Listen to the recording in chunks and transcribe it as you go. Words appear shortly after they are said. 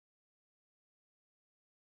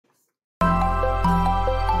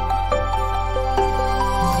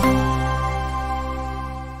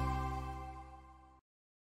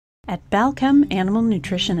At Balchem Animal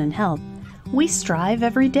Nutrition and Health, we strive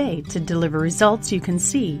every day to deliver results you can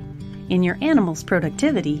see in your animal's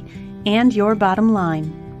productivity and your bottom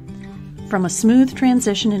line. From a smooth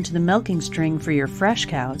transition into the milking string for your fresh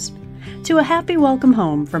cows, to a happy welcome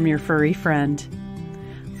home from your furry friend.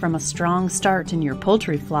 From a strong start in your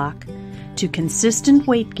poultry flock, to consistent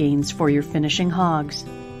weight gains for your finishing hogs.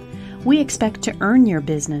 We expect to earn your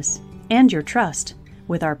business and your trust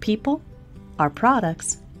with our people, our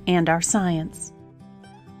products, and our science.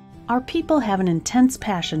 Our people have an intense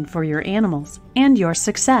passion for your animals and your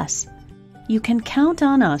success. You can count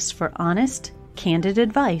on us for honest, candid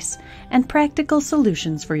advice and practical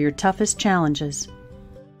solutions for your toughest challenges.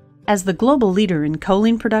 As the global leader in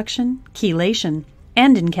choline production, chelation,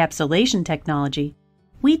 and encapsulation technology,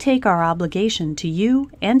 we take our obligation to you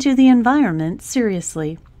and to the environment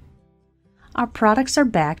seriously. Our products are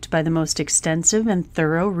backed by the most extensive and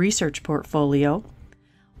thorough research portfolio,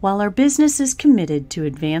 while our business is committed to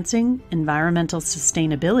advancing environmental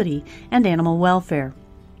sustainability and animal welfare.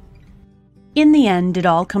 In the end, it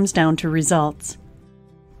all comes down to results.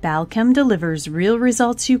 Balchem delivers real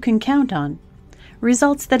results you can count on,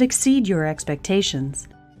 results that exceed your expectations,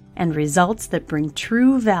 and results that bring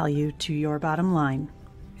true value to your bottom line.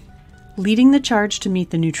 Leading the charge to meet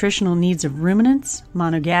the nutritional needs of ruminants,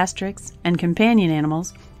 monogastrics, and companion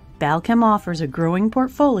animals, Balchem offers a growing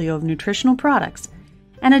portfolio of nutritional products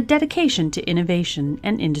and a dedication to innovation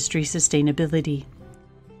and industry sustainability.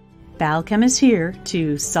 Balchem is here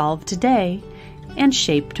to solve today and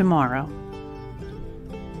shape tomorrow.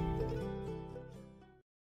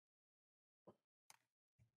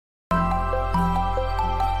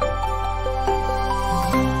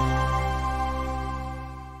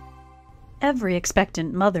 Every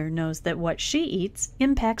expectant mother knows that what she eats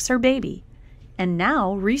impacts her baby. And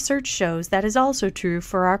now research shows that is also true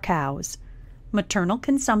for our cows. Maternal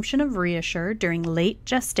consumption of ReaShure during late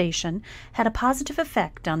gestation had a positive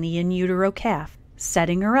effect on the in utero calf,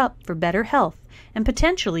 setting her up for better health and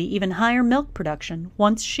potentially even higher milk production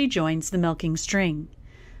once she joins the milking string.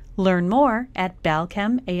 Learn more at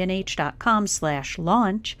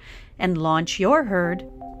balchemanh.com/launch and launch your herd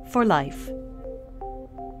for life.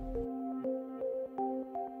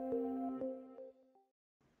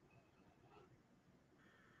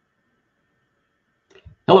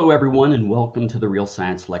 Hello, everyone, and welcome to the Real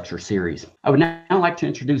Science Lecture Series. I would now like to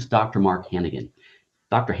introduce Dr. Mark Hanigan.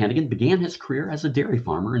 Dr. Hanigan began his career as a dairy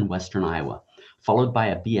farmer in Western Iowa, followed by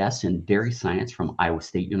a BS in Dairy Science from Iowa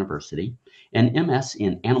State University, an MS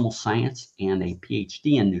in Animal Science, and a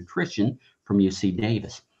PhD in Nutrition from UC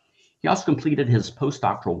Davis. He also completed his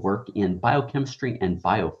postdoctoral work in biochemistry and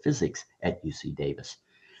biophysics at UC Davis.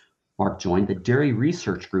 Mark joined the Dairy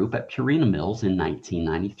Research Group at Purina Mills in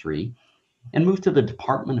 1993 and moved to the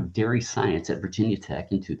Department of Dairy Science at Virginia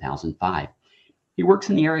Tech in 2005. He works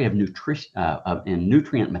in the area of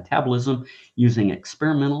nutrient metabolism using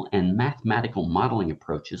experimental and mathematical modeling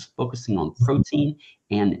approaches focusing on protein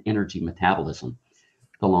and energy metabolism.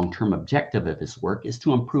 The long-term objective of his work is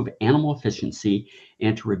to improve animal efficiency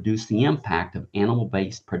and to reduce the impact of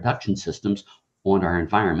animal-based production systems on our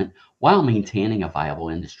environment while maintaining a viable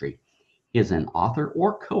industry. He is an author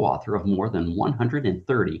or co-author of more than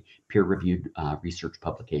 130 peer-reviewed research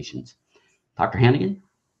publications. Dr. Hanigan,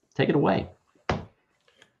 take it away.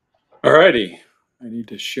 All righty. I need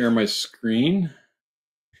to share my screen.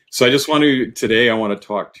 So today I want to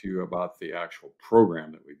talk to you about the actual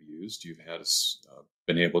program that we've used. You've had us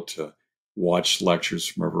been able to watch lectures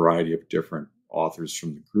from a variety of different authors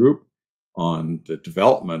from the group on the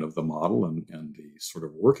development of the model and the sort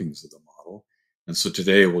of workings of the model. And so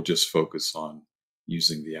today we'll just focus on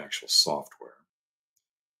using the actual software.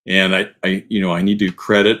 And I need to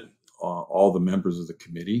credit all the members of the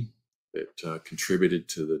committee that contributed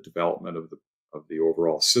to the development of the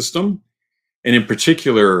overall system. And in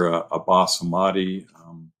particular, Abbas Ahmadi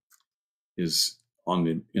is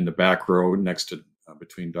in the back row next to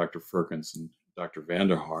between Dr. Firkins and Dr.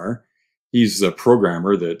 Vandehar. He's a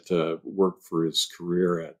programmer that worked for his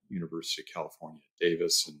career at University of California,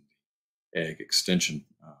 Davis, and Ag Extension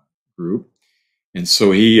group. And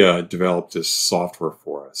so he developed this software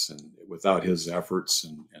for us. And without his efforts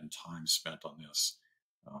and time spent on this,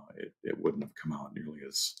 it wouldn't have come out nearly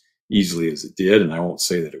as easily as it did. And I won't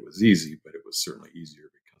say that it was easy, but it was certainly easier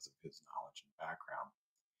because of his knowledge and background.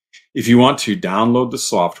 If you want to download the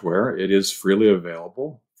software, it is freely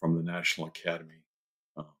available from the National Academy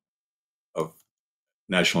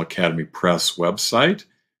Press website,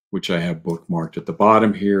 which I have bookmarked at the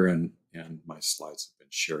bottom here, and my slides have been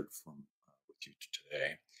shared with you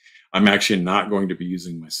today. I'm actually not going to be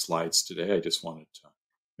using my slides today. I just wanted to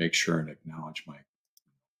make sure and acknowledge my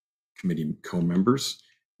committee co-members,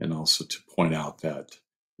 and also to point out that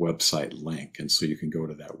website link. And so you can go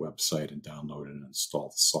to that website and download and install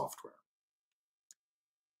the software.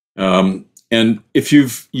 And if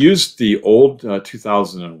you've used the old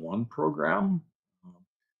 2001 program,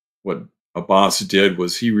 what Abbas did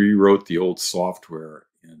was he rewrote the old software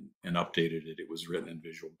and updated it. It was written in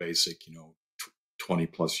Visual Basic, 20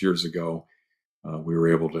 plus years ago. We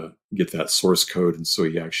were able to get that source code, and so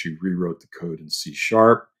he actually rewrote the code in C#.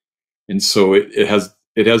 And so it has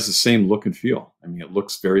the same look and feel. I mean, it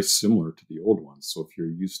looks very similar to the old one. So if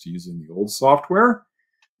you're used to using the old software,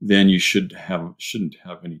 then you shouldn't have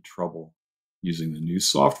any trouble using the new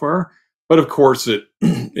software. But of course,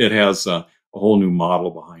 it has a whole new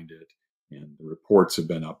model behind it, and the reports have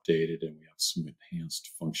been updated, and we have some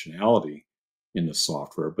enhanced functionality in the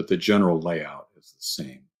software, but the general layout is the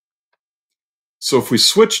same. So if we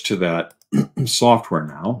switch to that software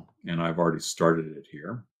now, and I've already started it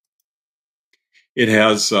here, it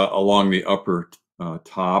has along the upper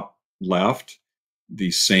top left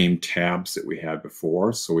the same tabs that we had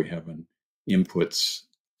before. So we have an inputs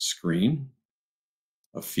screen,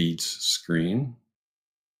 a feeds screen,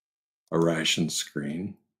 a ration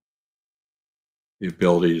screen, the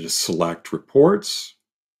ability to select reports,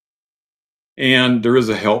 and there is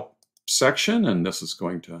a help section, and this is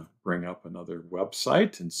going to bring up another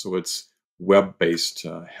website, and so it's web-based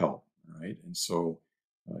help, right? And so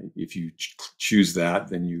if you choose that,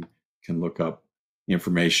 then you can look up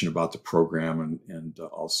information about the program and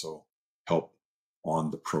also help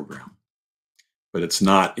on the program. But it's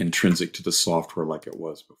not intrinsic to the software like it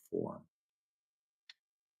was before.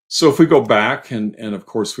 So if we go back, and of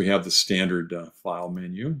course we have the standard file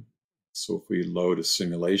menu. So if we load a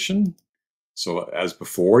simulation, so as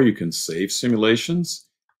before, you can save simulations.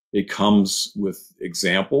 It comes with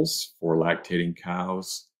examples for lactating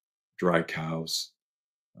cows, dry cows,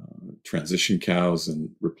 transition cows, and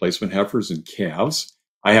replacement heifers and calves.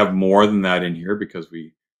 I have more than that in here because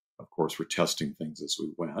we, of course, were testing things as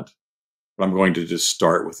we went. But I'm going to just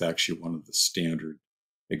start with actually one of the standard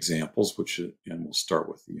examples, and we'll start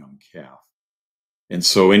with the young calf. And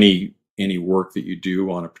so any work that you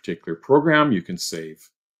do on a particular program, you can save,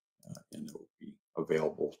 and it will be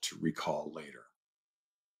available to recall later.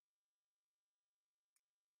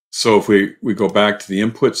 So if we go back to the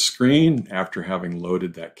input screen, after having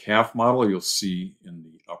loaded that calf model, you'll see in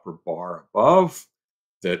the upper bar above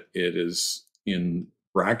that it is in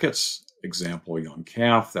brackets, example young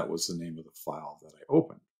calf. That was the name of the file that I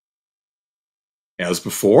opened. As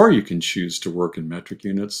before, you can choose to work in metric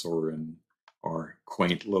units or in our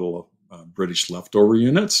quaint little British leftover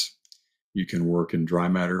units. You can work in dry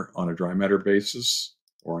matter on a dry matter basis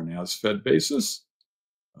or an as-fed basis.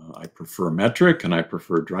 I prefer metric and I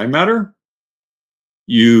prefer dry matter.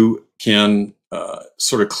 You can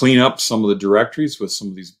sort of clean up some of the directories with some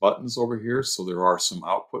of these buttons over here. So there are some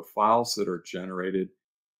output files that are generated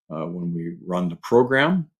when we run the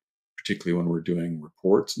program, particularly when we're doing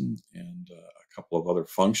reports and a couple of other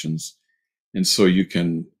functions. And so you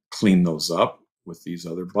can clean those up with these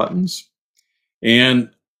other buttons.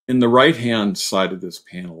 And in the right-hand side of this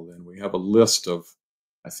panel, then we have a list of,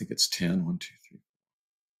 I think it's 10, 1, 2, 3,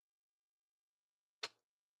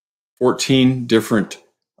 14 different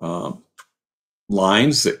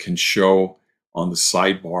lines that can show on the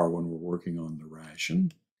sidebar when we're working on the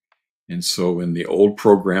ration. And so in the old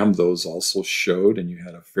program, those also showed, and you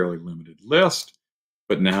had a fairly limited list.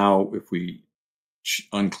 But now if we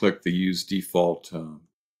unclick the use default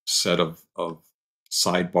set of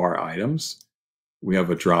sidebar items, we have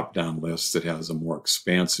a drop-down list that has a more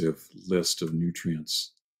expansive list of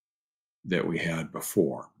nutrients that we had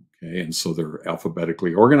before. Okay, and so they're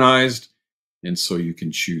alphabetically organized, and so you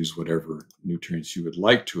can choose whatever nutrients you would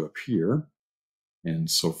like to appear. And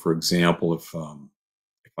so, for example, if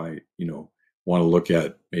I want to look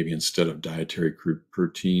at, maybe instead of dietary crude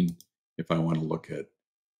protein, if I want to look at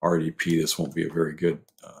RDP, this won't be a very good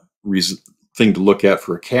thing to look at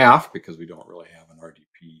for a calf because we don't really have an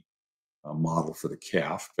RDP model for the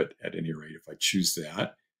calf. But at any rate, if I choose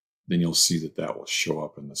that, then you'll see that that will show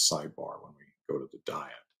up in the sidebar when we go to the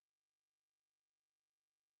diet.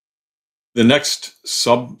 The next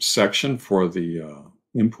subsection for the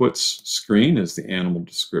inputs screen is the animal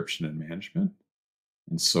description and management.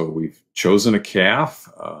 And so we've chosen a calf.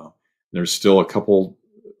 There's still a couple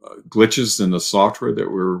glitches in the software that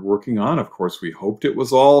we're working on. Of course, we hoped it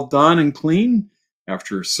was all done and clean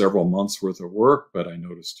after several months worth of work, but I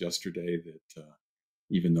noticed yesterday that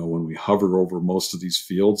even though when we hover over most of these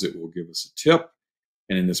fields, it will give us a tip.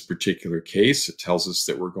 And in this particular case, it tells us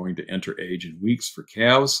that we're going to enter age in weeks for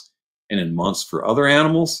calves and in months for other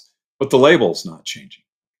animals, but the label is not changing.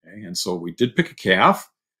 Okay, and so we did pick a calf.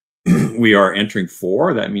 We are entering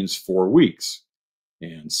 4. That means 4 weeks.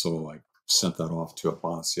 And so I sent that off to a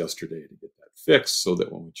boss yesterday to get that fixed so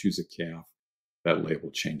that when we choose a calf, that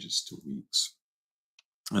label changes to weeks.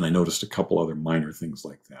 And I noticed a couple other minor things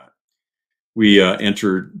like that. We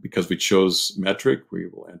entered, because we chose metric, we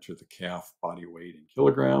will enter the calf body weight in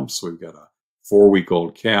kilograms. So we've got a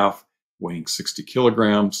 4-week-old calf weighing 60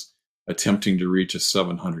 kilograms, attempting to reach a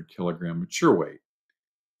 700 kilogram mature weight.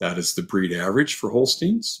 That is the breed average for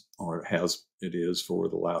Holsteins, or it is for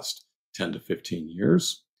the last 10 to 15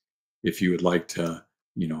 years. If you would like to,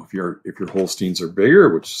 if your Holsteins are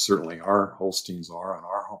bigger, which certainly our Holsteins are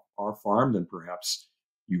on our farm, then perhaps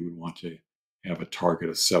you would want to have a target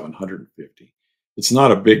of 750. It's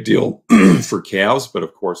not a big deal for calves, but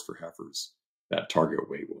of course for heifers, that target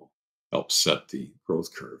weight will help set the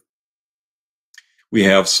growth curve. We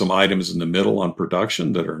have some items in the middle on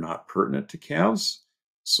production that are not pertinent to calves.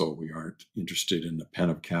 So we aren't interested in the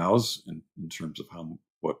pen of cows in terms of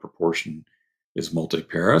what proportion is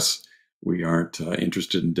multiparous. We aren't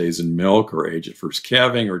interested in days in milk or age at first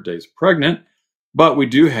calving or days pregnant, but we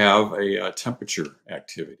do have a temperature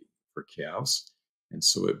activity for calves. And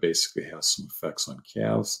so it basically has some effects on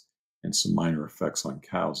calves and some minor effects on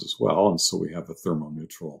cows as well. And so we have a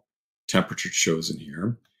thermoneutral temperature chosen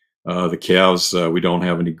here. The calves, we don't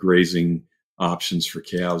have any grazing options for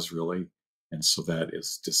calves really. And so that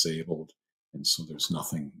is disabled. And so there's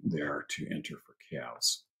nothing there to enter for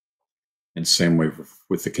calves. And same way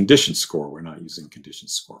with the condition score. We're not using condition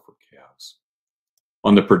score for calves.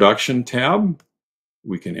 On the production tab,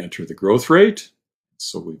 we can enter the growth rate.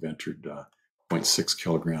 So we've entered 0.6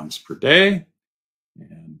 kilograms per day.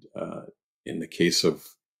 And in the case of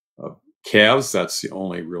calves, that's the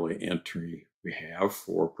only really entry we have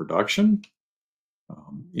for production.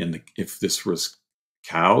 If this was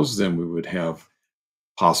cows, then we would have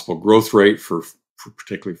possible growth rate for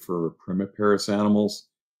particularly for primiparous animals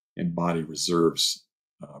and body reserves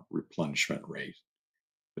replenishment rate.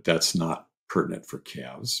 But that's not pertinent for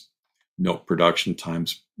calves. Milk production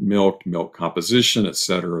times milk composition,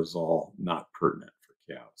 etc., is all not pertinent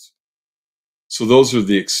for calves. So those are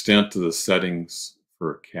the extent of the settings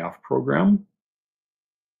for a calf program.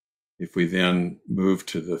 If we then move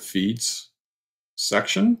to the feeds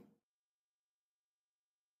section,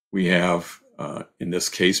 we have, in this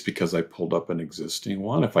case, because I pulled up an existing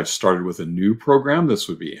one, if I started with a new program, this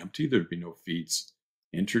would be empty. There'd be no feeds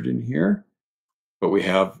entered in here. But we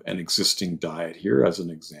have an existing diet here as an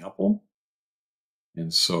example.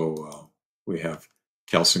 And so we have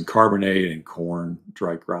calcium carbonate and corn,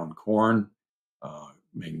 dry ground corn,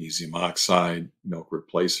 magnesium oxide, milk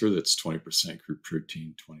replacer that's 20% crude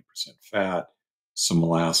protein, 20% fat, some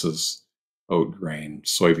molasses, oat grain,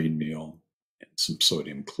 soybean meal, and some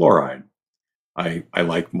sodium chloride. I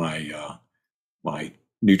like my my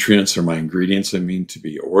nutrients or my ingredients, to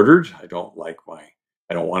be ordered. I don't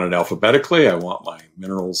want it alphabetically. I want my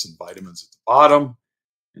minerals and vitamins at the bottom.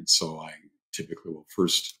 And so I typically will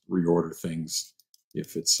first reorder things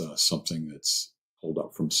if it's something that's pulled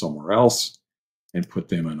up from somewhere else and put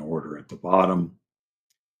them in order at the bottom.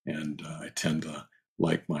 And I tend to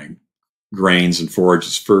like my grains and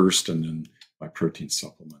forages first and then my protein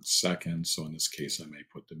supplements second. So in this case, I may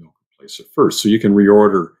put the milk replacer first. So you can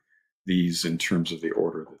reorder these in terms of the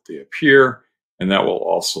order that they appear, and that will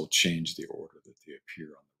also change the order that they appear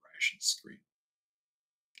on the ration screen.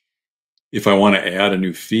 If I want to add a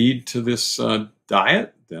new feed to this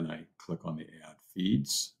diet, then I click on the Add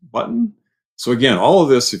Feeds button. So again, all of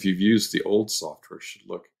this, if you've used the old software, should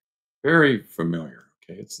look very familiar.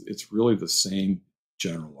 Okay, it's really the same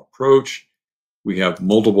general approach. We have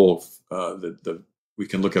multiple, we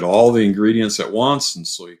can look at all the ingredients at once, and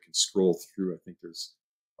so you can scroll through. I think there's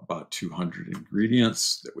about 200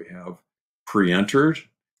 ingredients that we have pre-entered.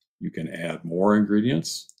 You can add more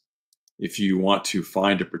ingredients. If you want to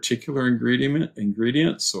find a particular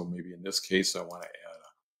ingredient, so maybe in this case, I want to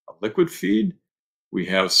add a liquid feed, we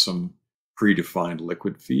have some predefined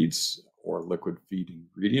liquid feeds or liquid feed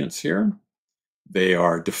ingredients here. They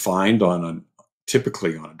are defined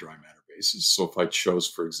typically on a dry matter basis. So if I chose,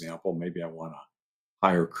 for example, maybe I want a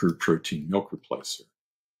higher crude protein milk replacer,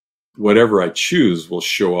 whatever I choose will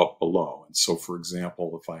show up below. And so, for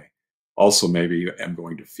example, if I also maybe am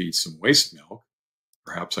going to feed some waste milk,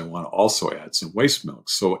 perhaps I want to also add some waste milk.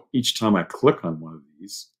 So each time I click on one of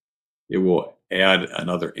these, it will add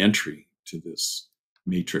another entry to this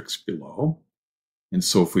matrix below. And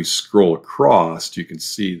so if we scroll across, you can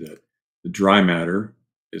see that the dry matter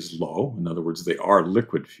is low. In other words, they are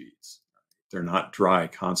liquid feeds. They're not dry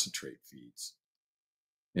concentrate feeds.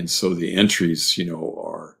 And so the entries,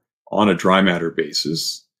 are on a dry matter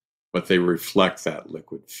basis. but they reflect that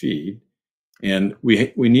liquid feed. And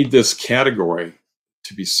we need this category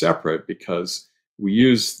to be separate because we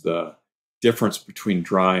use the difference between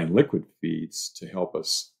dry and liquid feeds to help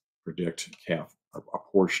us predict a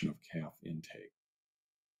portion of calf intake.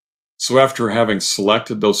 So after having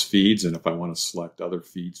selected those feeds, and if I want to select other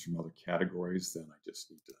feeds from other categories, then I just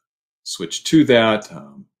need to switch to that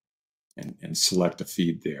and select a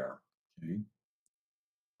feed there. Okay.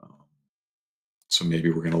 So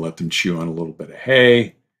maybe we're going to let them chew on a little bit of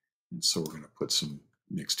hay, and so we're going to put some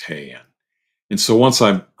mixed hay in. And so once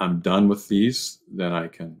I'm done with these, then I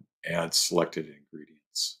can add selected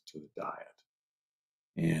ingredients to the diet.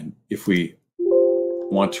 And if we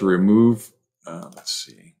want to remove, let's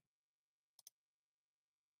see,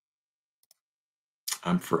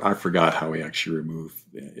 I forgot how we actually remove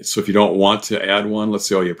it. So if you don't want to add one, let's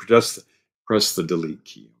say, oh, you press the delete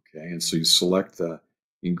key, okay? And so you select the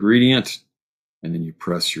ingredient, and then you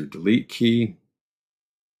press your delete key,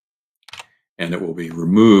 and it will be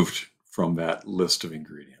removed from that list of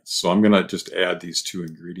ingredients. So I'm going to just add these 2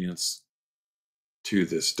 ingredients to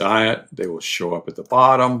this diet. They will show up at the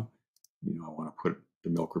bottom. I want to put the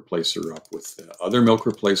milk replacer up with the other milk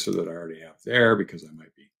replacer that I already have there because I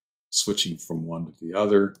might be switching from one to the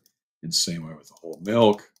other, and same way with the whole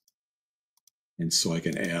milk. And so I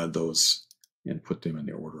can add those and put them in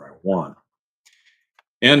the order I want.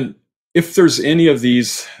 And if there's any of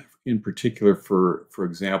these in particular, for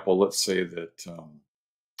example, let's say that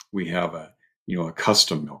we have a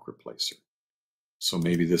custom milk replacer. So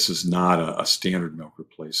maybe this is not a standard milk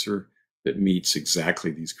replacer that meets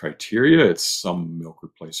exactly these criteria. It's some milk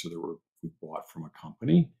replacer that we bought from a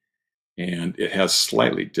company, and it has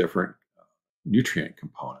slightly different nutrient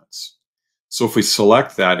components. So if we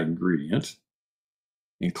select that ingredient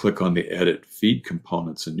and click on the Edit Feed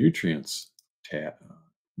Components and Nutrients tab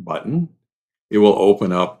button, it will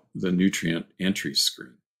open up the nutrient entry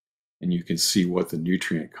screen. And you can see what the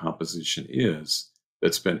nutrient composition is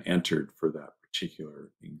that's been entered for that particular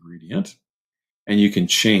ingredient. And you can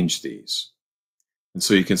change these. And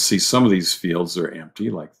so you can see some of these fields are empty,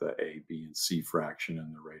 like the A, B, and C fraction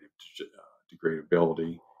and the rate of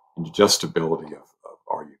degradability and digestibility of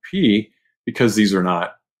RUP, because these are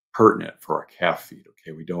not pertinent for our calf feed.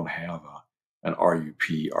 Okay, we don't have an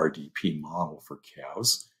RUP, RDP model for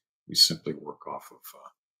cows. We simply work off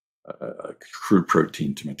of a crude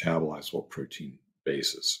protein to metabolizable protein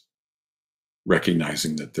basis,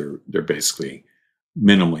 recognizing that they're basically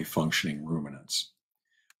minimally functioning ruminants.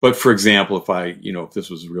 But for example, if this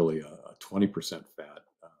was really a 20% fat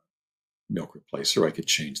milk replacer, I could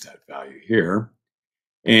change that value here.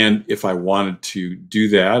 And if I wanted to do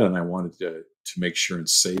that, and I wanted to make sure and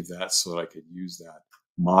save that so that I could use that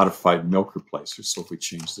modified milk replacer. So if we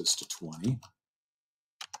change this to 20,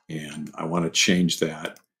 and I want to change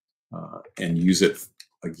that and use it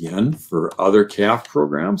again for other calf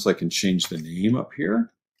programs, I can change the name up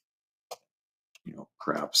here.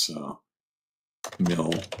 Perhaps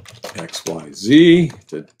Mill XYZ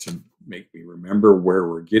to make me remember where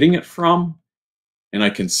we're getting it from, and I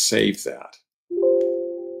can save that.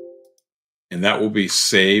 And that will be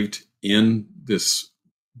saved in this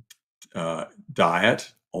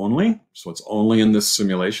diet only. So it's only in this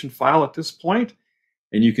simulation file at this point.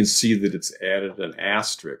 And you can see that it's added an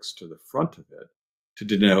asterisk to the front of it to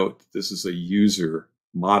denote that this is a user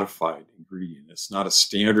modified ingredient. It's not a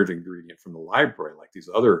standard ingredient from the library like these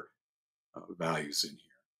other values in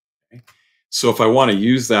here. Okay? So if I want to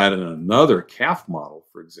use that in another calf model,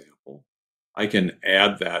 for example, I can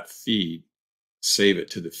add that feed, save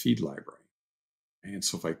it to the feed library. And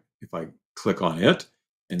so if I click on it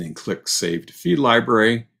and then click Save to Feed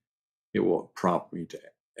Library, it will prompt me to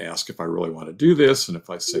ask if I really want to do this. And if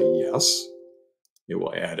I say yes, it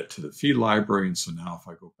will add it to the feed library. And so now if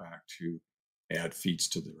I go back to add feeds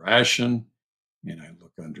to the ration and I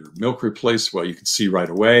look under milk replace, well, you can see right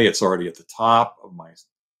away it's already at the top of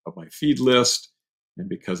my feed list. And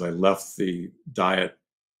because I left the diet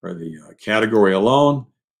or the category alone,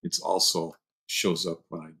 it's also shows up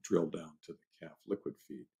when I drill down to the calf liquid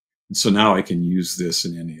feed. And so now I can use this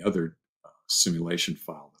in any other simulation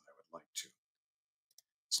file that I would like to.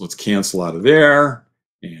 So let's cancel out of there,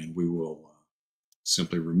 and we will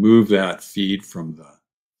simply remove that feed from the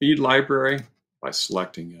feed library by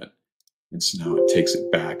selecting it. And so now it takes it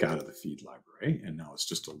back out of the feed library, and now it's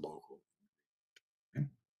just a local. Okay.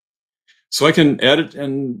 So I can edit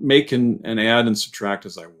and make and add and subtract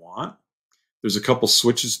as I want. There's a couple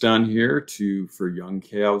switches down here for young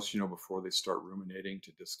calves, before they start ruminating,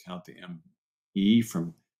 to discount the ME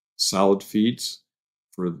from solid feeds,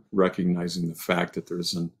 for recognizing the fact that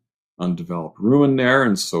there's an undeveloped rumen there.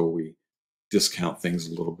 And so we discount things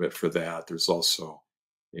a little bit for that. There's also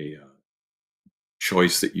a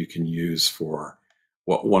choice that you can use for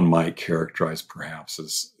what one might characterize perhaps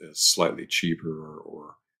as slightly cheaper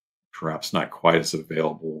or perhaps not quite as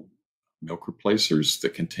available milk replacers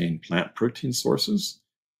that contain plant protein sources.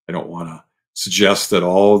 I don't want to suggest that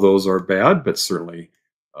all of those are bad, but certainly,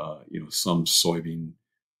 some soybean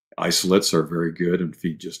isolates are very good and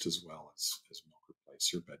feed just as well as milk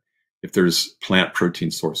replacer. But if there's plant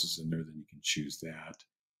protein sources in there, then you can choose that.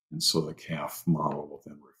 And so the calf model will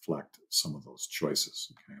then reflect some of those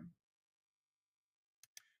choices. Okay.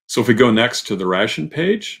 So if we go next to the ration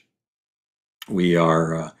page, we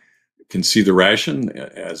can see the ration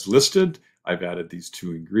as listed. I've added these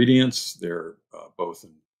two ingredients. They're both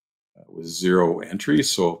with 0 entry.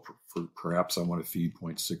 So perhaps I want to feed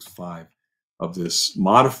 0.65 of this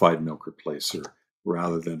modified milk replacer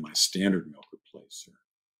rather than my standard milk replacer.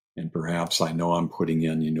 And perhaps I know I'm putting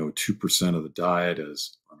in, 2% of the diet or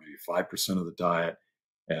maybe 5% of the diet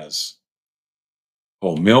as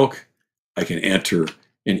whole milk. I can enter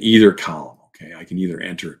in either column. Okay, I can either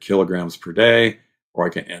enter kilograms per day, or I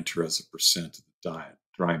can enter as a percent of the diet,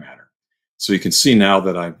 dry matter. So you can see now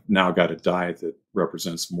that I've now got a diet that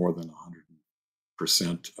represents more than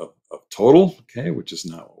 100% of total, okay, which is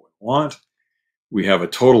not what we want. We have a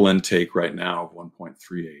total intake right now of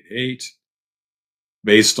 1.388.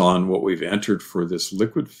 Based on what we've entered for this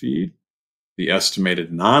liquid feed, the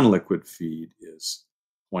estimated non-liquid feed is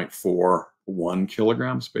 0.41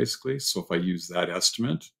 kilograms, basically. So if I use that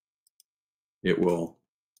estimate, it will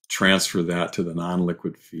transfer that to the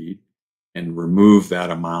non-liquid feed and remove that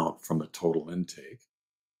amount from the total intake.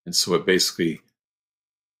 And so it basically,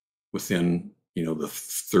 within the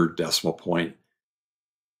third decimal point,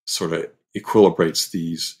 sort of equilibrates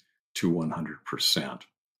these to 100%.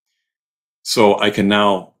 So I can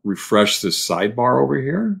now refresh this sidebar over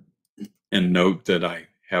here and note that I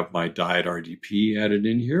have my diet RDP added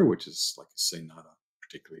in here, which is, like I say, not a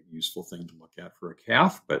particularly useful thing to look at for a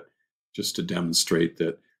calf, but just to demonstrate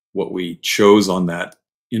that what we chose on that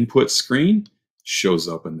input screen shows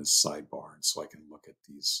up in this sidebar. And so I can look at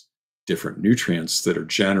these different nutrients that are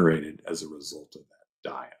generated as a result of that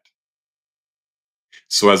diet.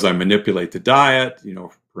 So as I manipulate the diet,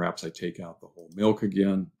 perhaps I take out the whole milk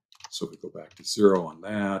again. So if we go back to 0 on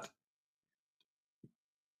that,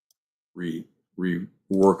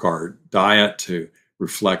 rework our diet to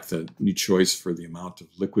reflect the new choice for the amount of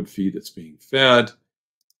liquid feed that's being fed,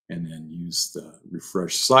 and then use the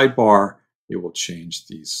refresh sidebar, it will change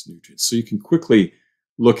these nutrients. So you can quickly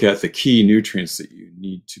look at the key nutrients that you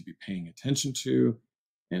need to be paying attention to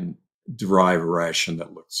and derive a ration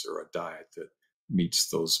that looks, or a diet that meets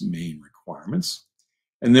those main requirements.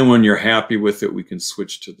 And then when you're happy with it, we can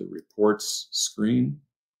switch to the reports screen,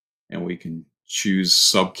 and we can choose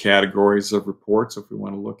subcategories of reports if we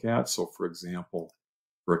want to look at. So for example,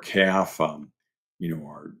 for a calf,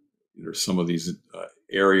 there's some of these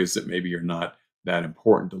areas that maybe are not that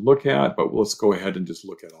important to look at, but let's go ahead and just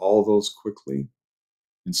look at all of those quickly.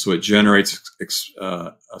 And so it generates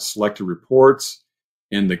selected reports,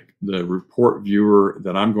 and the report viewer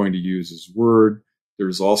that I'm going to use is Word.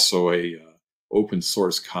 There's also a open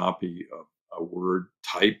source copy of a Word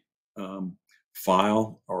type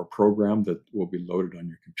file or program that will be loaded on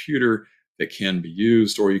your computer that can be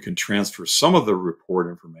used, or you can transfer some of the report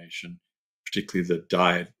information, particularly the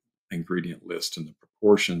diet ingredient list and the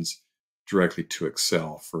proportions, directly to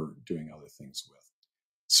Excel for doing other things with.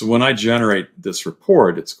 So when I generate this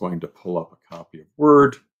report, it's going to pull up a copy of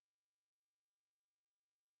Word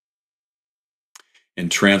and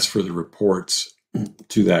transfer the reports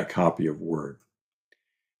to that copy of Word.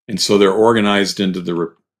 And so they're organized into the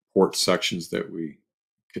report sections that we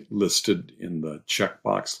listed in the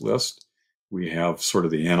checkbox list. We have sort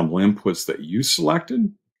of the animal inputs that you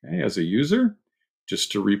selected, okay, as a user,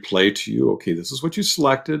 just to replay to you, okay, this is what you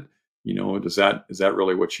selected. Is that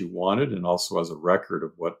really what you wanted? And also as a record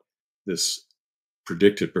of what this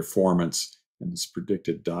predicted performance and this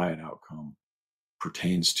predicted diet outcome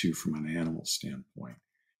pertains to from an animal standpoint.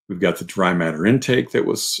 We've got the dry matter intake that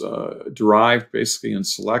was derived basically and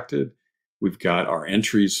selected. We've got our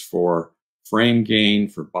entries for frame gain,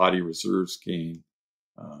 for body reserves gain,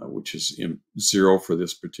 which is 0 for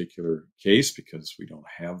this particular case because we don't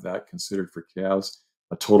have that considered for calves.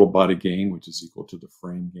 A total body gain, which is equal to the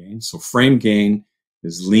frame gain. So frame gain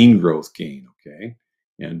is lean growth gain, okay?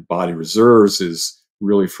 And body reserves is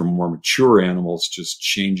really for more mature animals, just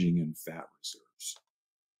changing in fat reserves.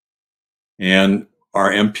 And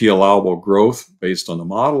our MP allowable growth based on the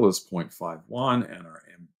model is 0.51, and our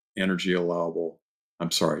energy allowable,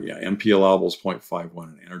 MP allowable is 0.51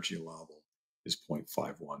 and energy allowable is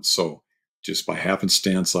 0.51. So just by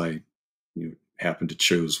happenstance, I happen to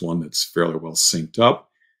choose one that's fairly well synced up.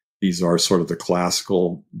 These are sort of the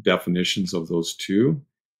classical definitions of those two.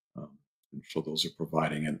 So those are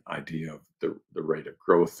providing an idea of the rate of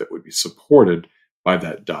growth that would be supported by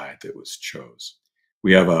that diet that was chose.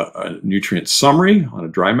 We have a nutrient summary on a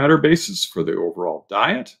dry matter basis for the overall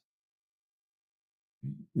diet.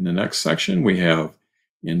 In the next section, we have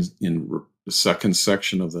in the second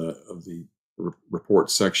section of the report,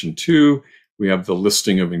 section 2, we have the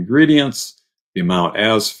listing of ingredients, the amount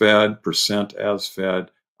as fed, percent as fed,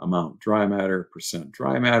 amount dry matter, percent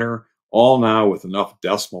dry matter, all now with enough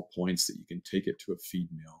decimal points that you can take it to a feed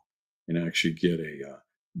mill and actually get a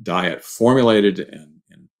diet formulated and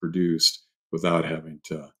produced without having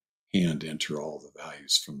to hand enter all the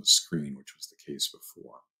values from the screen, which was the case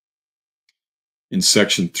before. In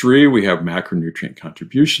section 3, we have macronutrient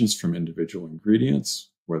contributions from individual ingredients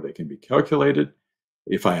where they can be calculated.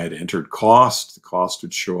 If I had entered cost, the cost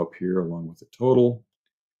would show up here along with the total.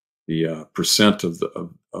 The percent of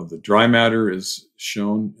the dry matter is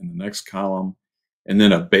shown in the next column, and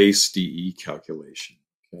then a base DE calculation.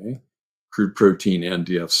 Okay, crude protein,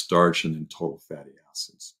 NDF, starch, and then total fatty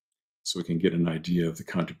acids. So we can get an idea of the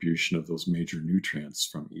contribution of those major nutrients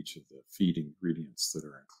from each of the feed ingredients that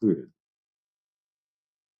are included.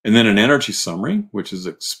 And then an energy summary, which is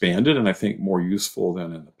expanded and I think more useful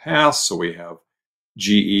than in the past. So we have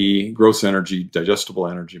GE, gross energy, digestible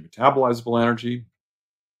energy, metabolizable energy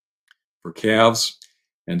for calves.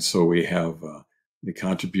 And so we have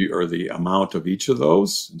the amount of each of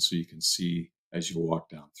those. And so you can see as you walk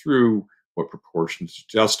down through what proportion is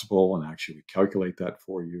digestible, and actually we calculate that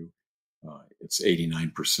for you. It's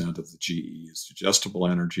 89% of the GE is digestible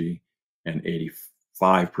energy, and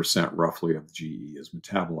 85% roughly of the GE is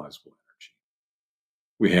metabolizable energy.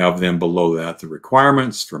 We have then below that the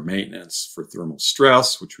requirements for maintenance, for thermal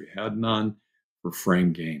stress, which we had none, for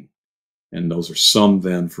frame gain. And those are summed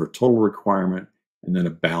then for a total requirement, and then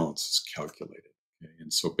a balance is calculated. Okay?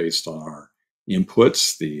 And so based on our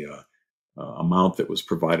inputs, the amount that was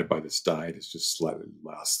provided by this diet is just slightly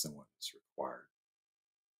less than what is required.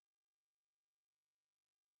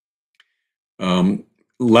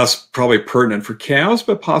 Less probably pertinent for cows,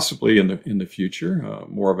 but possibly in the future.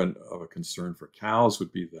 More of a concern for cows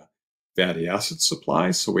would be the fatty acid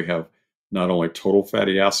supply. So we have not only total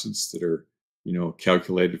fatty acids that are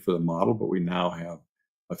calculated for the model, but we now have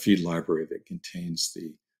a feed library that contains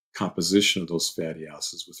the composition of those fatty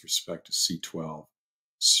acids with respect to C12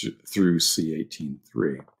 through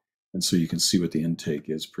C18.3. And so you can see what the intake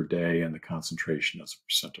is per day and the concentration as a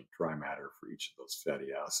percent of dry matter for each of those fatty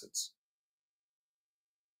acids.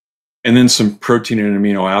 And then some protein and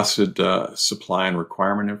amino acid supply and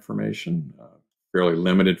requirement information, fairly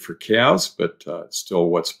limited for calves, but still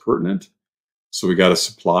what's pertinent. So we got a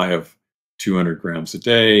supply of 200 grams a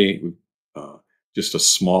day. Just a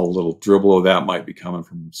small little dribble of that might be coming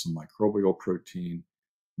from some microbial protein.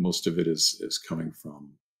 Most of it is coming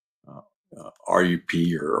from RUP,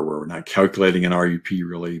 or we're not calculating an RUP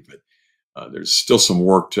really, but there's still some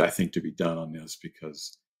work I think to be done on this,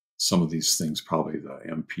 because some of these things, probably the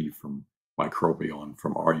MP from microbial and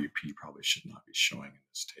from RUP, probably should not be showing in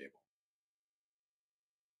this table.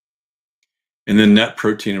 And then net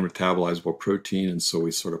protein and metabolizable protein. And so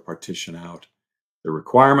we sort of partition out the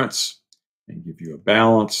requirements and give you a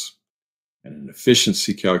balance and an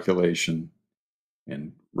efficiency calculation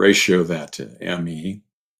and ratio that to ME.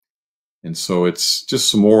 And so it's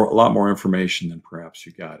just a lot more information than perhaps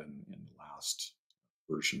you got in the last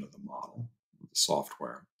version of the model, the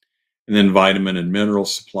software. And then vitamin and mineral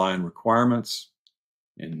supply and requirements.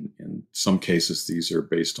 In some cases, these are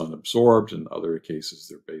based on absorbed. In other cases,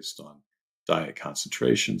 they're based on diet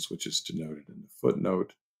concentrations, which is denoted in the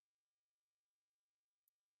footnote.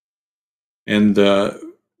 And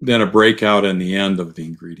then a breakout in the end of the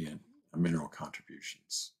ingredient mineral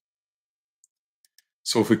contributions.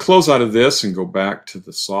 So if we close out of this and go back to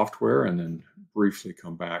the software and then briefly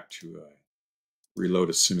come back to reload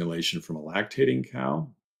a simulation from a lactating cow,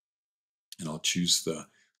 and I'll choose the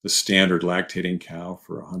standard lactating cow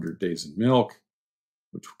for 100 days in milk,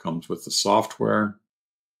 which comes with the software.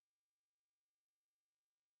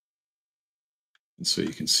 And so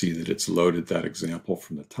you can see that it's loaded that example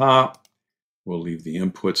from the top. We'll leave the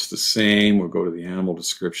inputs the same. We'll go to the animal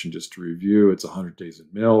description just to review. It's 100 days in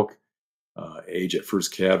milk. Age at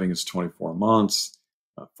first calving is 24 months,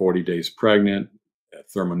 40 days pregnant,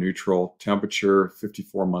 thermoneutral temperature,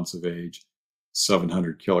 54 months of age,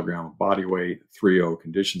 700 kilogram of body weight, 3.0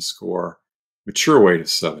 condition score, mature weight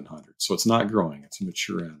is 700. So it's not growing, it's a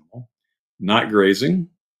mature animal. Not grazing.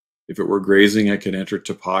 If it were grazing, I could enter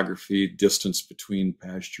topography, distance between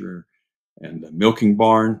pasture and the milking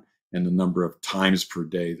barn, and the number of times per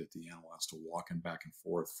day that the animal has to walk in back and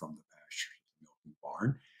forth from the pasture to the milking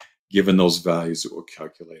barn. Given those values, it will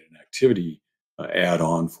calculate an activity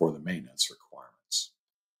add-on for the maintenance requirements.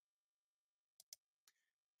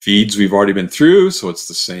 Feeds we've already been through, so it's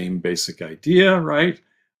the same basic idea, right?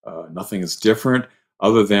 Nothing is different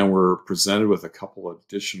other than we're presented with a couple of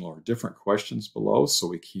additional or different questions below, so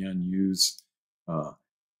we can use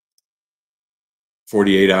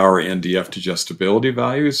 48-hour NDF digestibility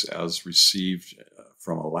values as received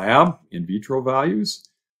from a lab, in vitro values.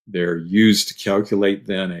 They're used to calculate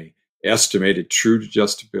then a estimated true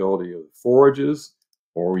digestibility of the forages,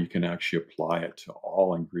 or you can actually apply it to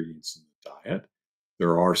all ingredients in the diet.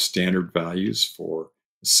 There are standard values for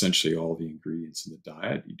essentially all the ingredients in the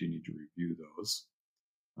diet. You do need to review those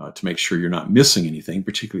to make sure you're not missing anything,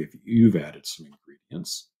 particularly if you've added some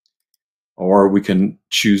ingredients. Or we can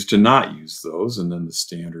choose to not use those, and then the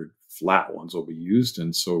standard flat ones will be used,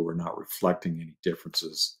 and so we're not reflecting any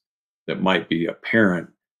differences that might be apparent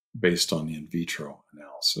based on the in vitro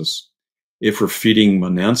analysis. If we're feeding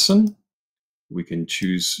monensin, we can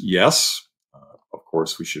choose yes. Of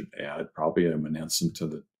course, we should add probably a monensin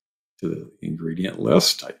to the ingredient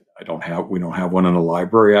list. We don't have one in the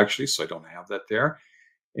library actually, so I don't have that there.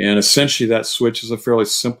 And essentially that switch is a fairly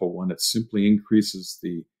simple one. It simply increases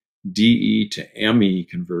the DE to ME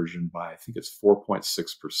conversion by, I think it's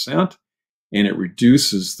 4.6%, and it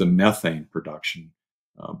reduces the methane production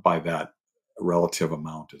by that relative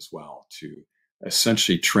amount as well, to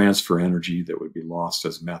essentially transfer energy that would be lost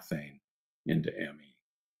as methane into ME.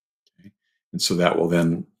 Okay? And so that will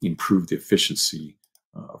then improve the efficiency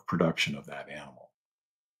of production of that animal.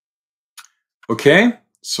 Okay,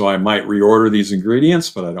 so I might reorder these ingredients,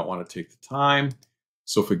 but I don't want to take the time.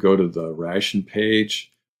 So if we go to the ration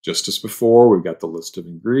page, just as before, we've got the list of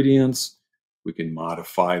ingredients. We can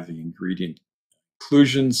modify the ingredient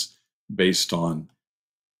inclusions based on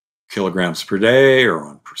kilograms per day or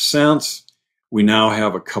on percents. We now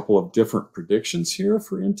have a couple of different predictions here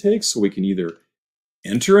for intake. So we can either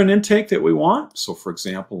enter an intake that we want. So for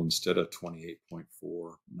example, instead of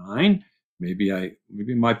 28.49,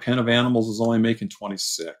 maybe my pen of animals is only making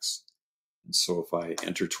 26. And so if I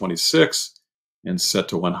enter 26 and set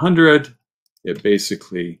to 100, it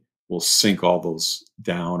basically will sink all those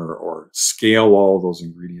down or scale all those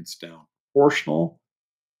ingredients down proportional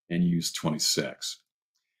and use 26.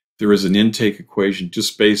 There is an intake equation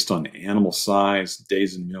just based on animal size,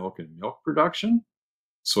 days in milk, and milk production.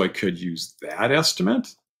 So I could use that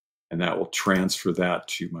estimate, and that will transfer that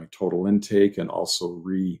to my total intake and also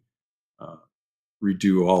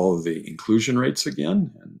redo all of the inclusion rates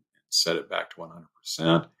again and set it back to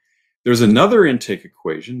 100%. There's another intake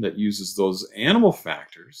equation that uses those animal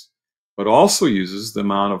factors, but also uses the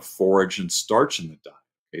amount of forage and starch in the diet.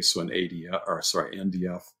 Okay, so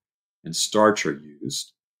NDF and starch are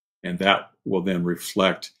used, and that will then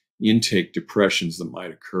reflect intake depressions that might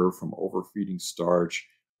occur from overfeeding starch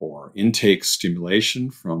or intake stimulation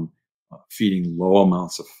from feeding low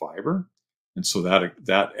amounts of fiber. And so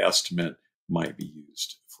that estimate might be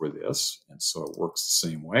used for this. And so it works the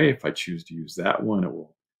same way. If I choose to use that one, it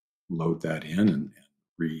will load that in and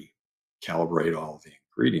recalibrate all of the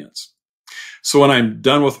ingredients. So when I'm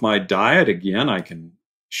done with my diet, again, I can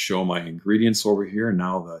show my ingredients over here.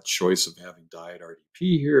 Now the choice of having diet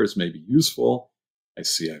RDP here is maybe useful. I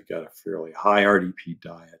see I've got a fairly high RDP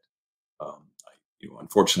diet.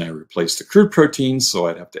 Unfortunately, I replaced the crude protein, so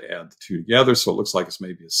I'd have to add the two together. So it looks like it's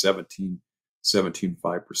maybe a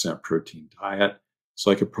 17.5% protein diet.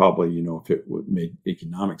 So I could probably, if it would make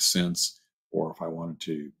economic sense, or if I wanted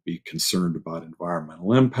to be concerned about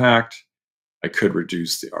environmental impact, I could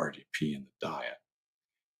reduce the RDP in the diet.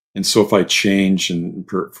 And so if I change and,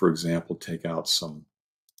 for example, take out some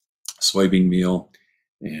soybean meal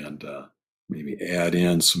and maybe add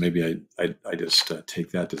in, so maybe I just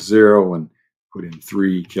take that to 0 and put in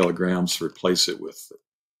 3 kilograms, replace it with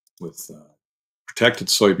protected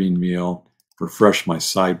soybean meal, refresh my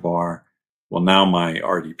sidebar. Well, now my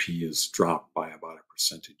RDP is dropped by about a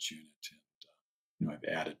percentage unit. And, I've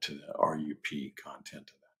added to the RUP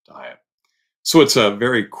content of that diet. So it's a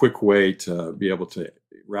very quick way to be able to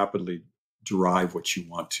rapidly derive what you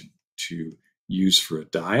want to use for a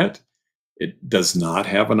diet. It does not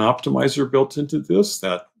have an optimizer built into this.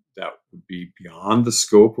 That would be beyond the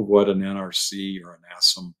scope of what an NRC or a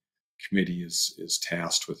NASEM committee is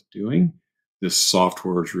tasked with doing. This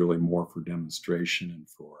software is really more for demonstration and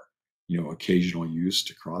for occasional use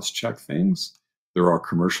to cross-check things. There are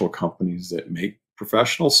commercial companies that make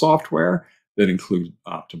professional software that include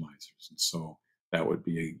optimizers, and so that would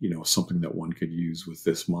be something that one could use with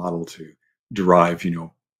this model to derive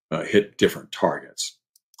hit different targets.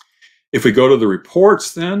 If we go to the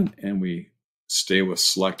reports then, and we stay with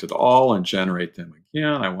selected all and generate them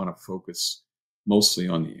again, I want to focus mostly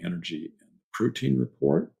on the energy and protein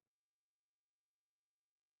report.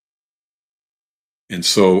 And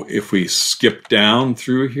so if we skip down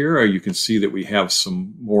through here, you can see that we have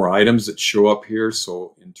some more items that show up here.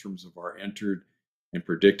 So in terms of our entered and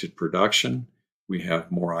predicted production, we have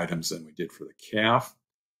more items than we did for the calf.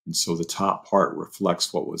 And so the top part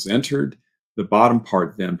reflects what was entered. The bottom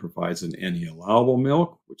part then provides an NE allowable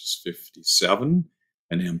milk, which is 57,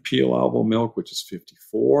 an MP allowable milk, which is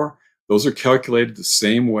 54. Those are calculated the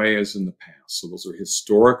same way as in the past. So those are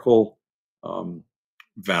historical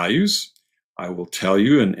values. I will tell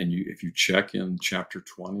you, and if you check in chapter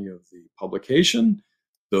 20 of the publication,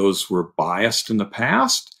 those were biased in the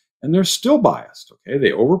past, and they're still biased, okay?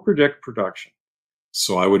 They overpredict production.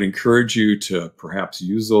 So I would encourage you to perhaps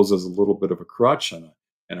use those as a little bit of a crutch and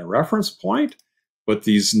a reference point, but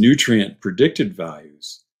these nutrient predicted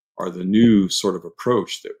values are the new sort of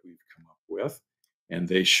approach that we've come up with, and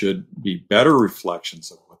they should be better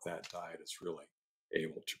reflections of what that diet is really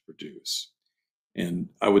able to produce. And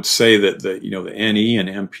I would say that the NE and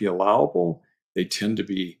MP allowable, they tend to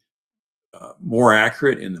be more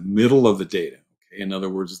accurate in the middle of the data. Okay? In other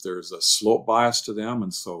words, there's a slope bias to them.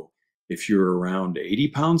 And so if you're around 80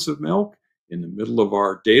 pounds of milk in the middle of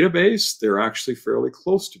our database, they're actually fairly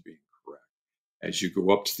close to being correct. As you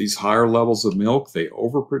go up to these higher levels of milk, they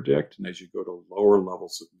overpredict. And as you go to lower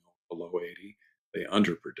levels of milk below 80, they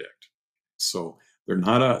underpredict. So they're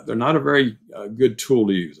not a very good tool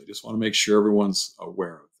to use. I just want to make sure everyone's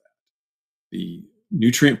aware of that. The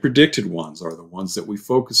nutrient predicted ones are the ones that we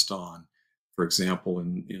focused on. For example,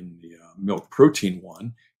 in the milk protein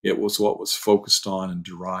one, it was what was focused on and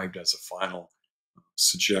derived as a final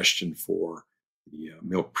suggestion for the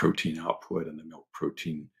milk protein output and the milk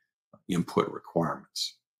protein input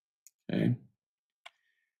requirements. Okay.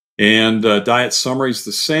 And diet summary is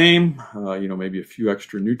the same, maybe a few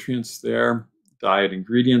extra nutrients there. Diet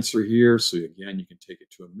ingredients are here. So again, you can take it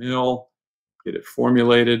to a mill, get it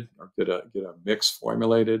formulated, or get a mix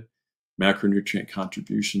formulated. Macronutrient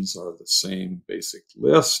contributions are the same basic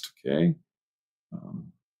list, okay?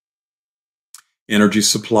 Energy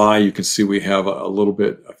supply, you can see we have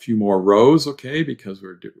a few more rows, okay, because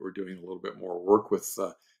we're doing a little bit more work with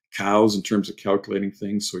cows in terms of calculating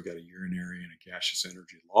things. So we got a urinary and a gaseous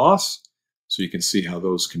energy loss. So you can see how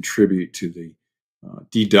those contribute to the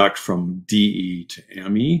deduct from DE to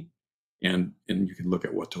ME, and you can look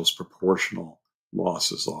at what those proportional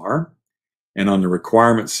losses are. And on the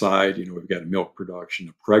requirement side, we've got milk production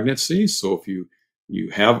of pregnancy. So if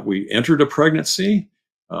we entered a pregnancy,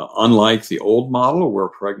 unlike the old model where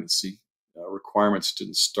pregnancy requirements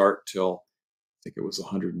didn't start till, I think it was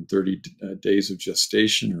 130 days of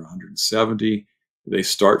gestation or 170, they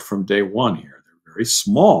start from day one here. They're very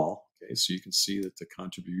small, okay? So you can see that the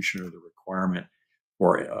contribution or the requirement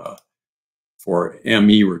for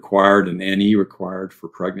ME required and NE required for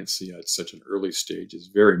pregnancy at such an early stage is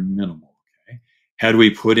very minimal. Okay? Had we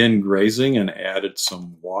put in grazing and added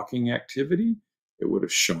some walking activity, it would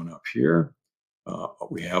have shown up here.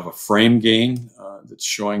 We have a frame gain that's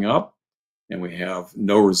showing up, and we have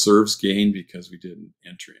no reserves gain because we didn't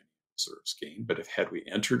enter any reserves gain. But had we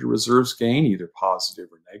entered a reserves gain, either positive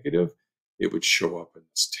or negative, it would show up in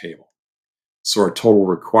this table. So our total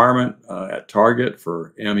requirement at target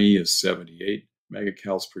for ME is 78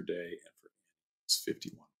 megacals per day, and for NE is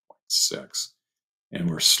 51.6. And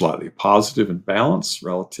we're slightly positive in balance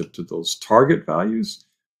relative to those target values.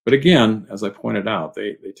 But again, as I pointed out,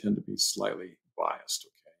 they tend to be slightly biased,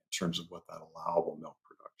 okay, in terms of what that allowable milk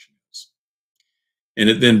production is. And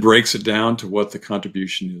it then breaks it down to what the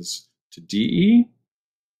contribution is to DE.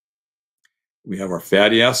 We have our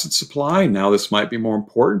fatty acid supply. Now this might be more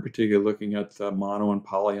important, particularly looking at the mono and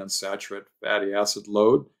polyunsaturated fatty acid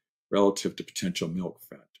load relative to potential milk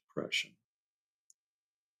fat depression.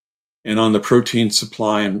 And on the protein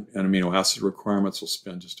supply and amino acid requirements, we'll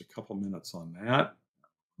spend just a couple minutes on that.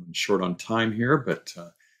 I'm short on time here, but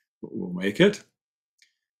we'll make it.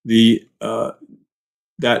 That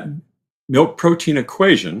milk protein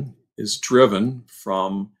equation is driven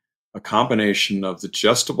from a combination of the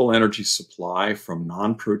digestible energy supply from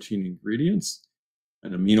non-protein ingredients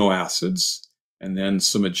and amino acids, and then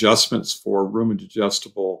some adjustments for rumen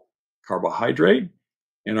digestible carbohydrate.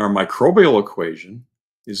 And our microbial equation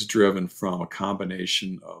is driven from a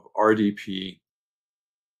combination of RDP,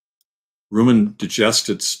 rumen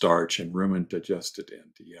digested starch, and rumen digested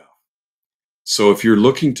NDF. So if you're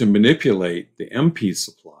looking to manipulate the MP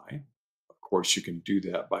supply, of course you can do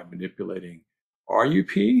that by manipulating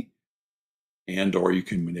RUP, and or you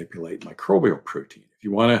can manipulate microbial protein. If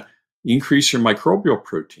you want to increase your microbial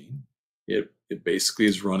protein, it basically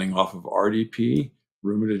is running off of RDP,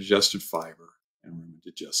 rumen-digested fiber, and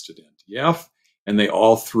rumen-digested NDF, and they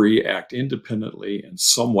all three act independently and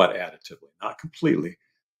somewhat additively, not completely,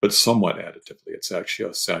 but somewhat additively. It's actually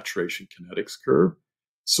a saturation kinetics curve.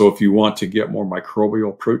 So if you want to get more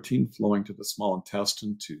microbial protein flowing to the small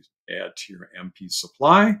intestine to add to your MP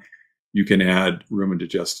supply, you can add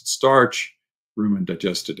rumen-digested starch,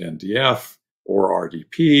 rumen-digested NDF, or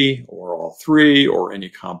RDP, or all three, or any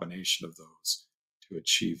combination of those to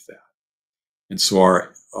achieve that. And so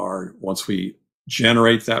our once we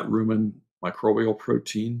generate that rumen microbial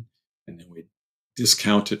protein, and then we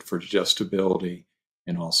discount it for digestibility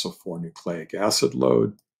and also for nucleic acid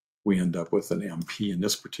load, we end up with an MP in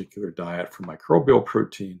this particular diet for microbial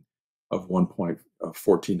protein of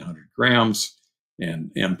 1,400 grams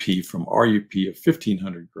and MP from RUP of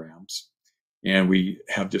 1,500 grams. And we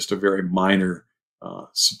have just a very minor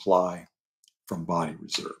supply from body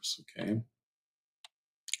reserves, okay,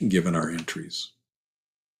 given our entries.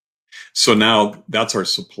 So now that's our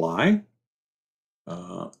supply.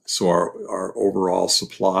 So our overall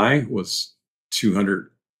supply was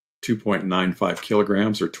 2.95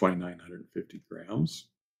 kilograms or 2,950 grams.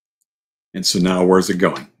 And so now where's it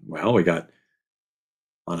going? Well, we got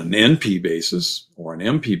on an NP basis or an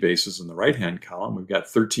MP basis in the right-hand column, we've got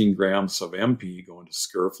 13 grams of MP going to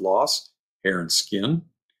scurf loss, hair and skin.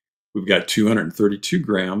 We've got 232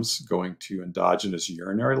 grams going to endogenous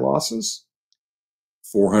urinary losses.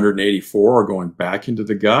 484 are going back into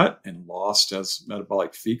the gut and lost as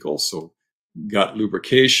metabolic fecal. So gut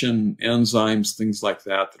lubrication, enzymes, things like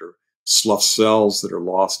that that are slough cells that are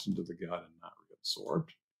lost into the gut and not reabsorbed.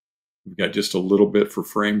 We've got just a little bit for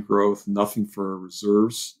frame growth, nothing for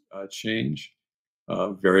reserves change.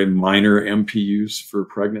 Very minor MP use for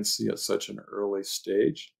pregnancy at such an early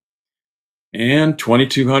stage. And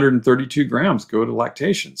 2,232 grams go to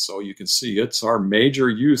lactation. So you can see it's our major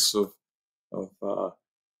use of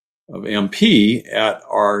MP at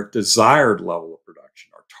our desired level of production,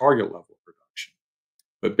 our target level of production.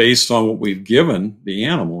 But based on what we've given the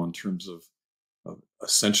animal in terms of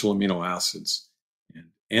essential amino acids and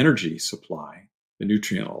energy supply, the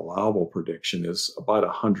nutrient allowable prediction is about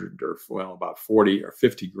 100 or well, about 40 or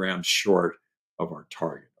 50 grams short of our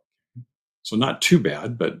target. So not too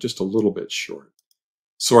bad, but just a little bit short.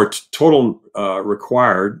 So our total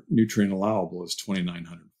required nutrient allowable is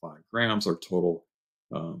 2,905 grams. Our total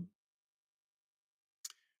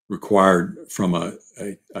required from a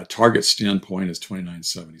target standpoint is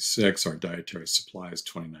 2,976. Our dietary supply is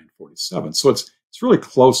 2,947. So it's really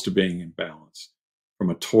close to being in balance from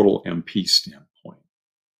a total MP standpoint.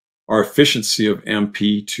 Our efficiency of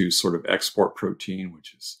MP to sort of export protein,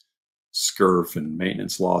 which is scurf and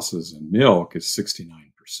maintenance losses in milk, is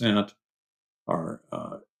 69%. Our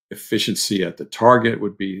efficiency at the target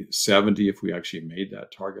would be 70 if we actually made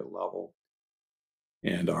that target level.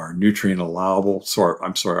 And our nutrient allowable,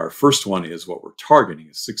 our first one is what we're targeting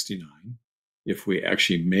is 69. If we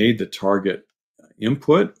actually made the target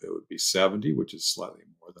input, it would be 70, which is slightly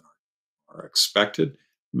more than our expected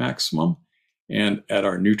maximum. And at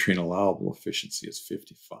our nutrient allowable efficiency is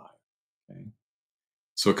 55. Okay.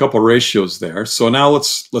 So a couple of ratios there. So now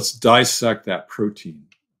let's dissect that protein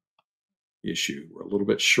issue. We're a little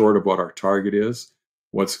bit short of what our target is.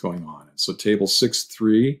 What's going on? And so table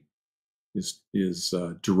 6.3 is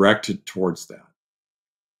directed towards that.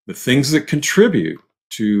 The things that contribute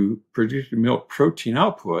to predicted milk protein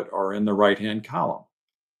output are in the right-hand column.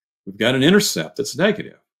 We've got an intercept that's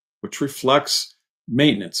negative, which reflects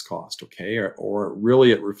maintenance cost, okay? Or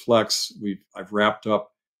really it reflects, I've wrapped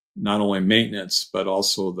up not only maintenance, but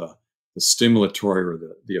also the stimulatory or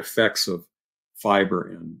the effects of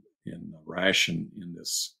fiber in the ration in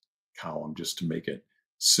this column, just to make it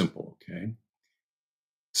simple, okay?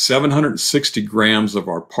 760 grams of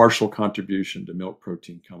our partial contribution to milk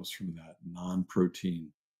protein comes from that non-protein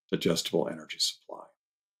digestible energy supply.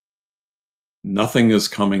 Nothing is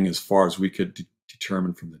coming as far as we could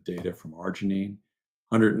determine from the data from arginine,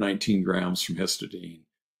 119 grams from histidine,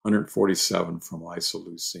 147 from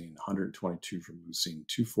isoleucine, 122 from leucine,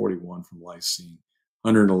 241 from lysine,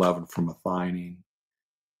 111 from methionine,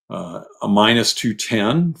 a minus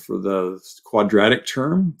 210 for the quadratic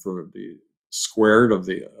term for the squared of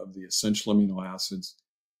the essential amino acids,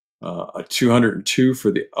 a 202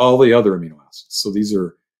 for all the other amino acids. So these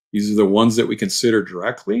are the ones that we consider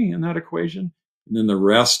directly in that equation, and then the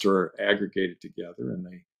rest are aggregated together and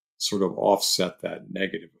they sort of offset that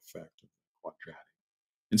negative effect of the quadratic.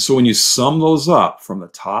 And so when you sum those up from the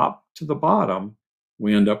top to the bottom,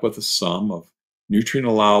 we end up with a sum of nutrient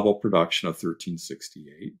allowable production of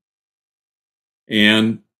 1368.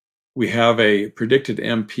 And we have a predicted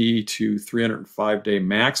MP to 305-day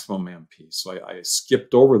maximum MP. So I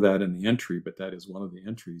skipped over that in the entry, but that is one of the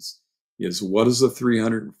entries, is what is the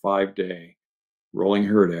 305-day rolling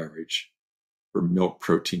herd average for milk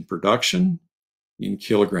protein production in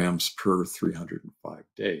kilograms per 305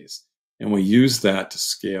 days. And we use that to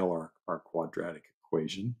scale our quadratic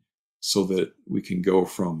equation so that we can go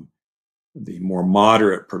from the more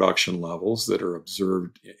moderate production levels that are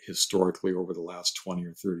observed historically over the last 20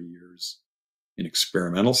 or 30 years in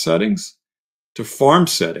experimental settings to farm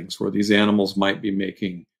settings where these animals might be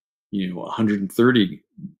making 130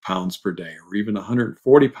 pounds per day or even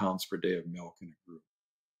 140 pounds per day of milk in a group.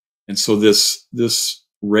 And so this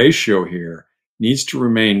ratio here needs to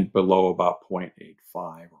remain below about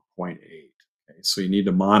 0.85 or 0.8. Okay? So you need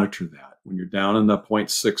to monitor that. When you're down in the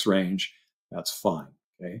 0.6 range, that's fine.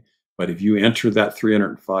 Okay? But if you enter that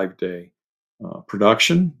 305-day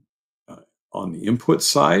production on the input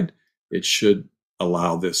side, it should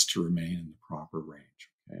allow this to remain in the proper range.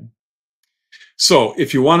 Okay? So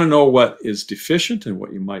if you want to know what is deficient and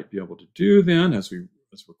what you might be able to do then, as we're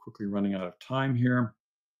quickly running out of time here,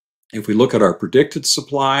 if we look at our predicted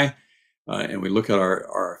supply and we look at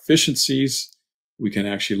our efficiencies, we can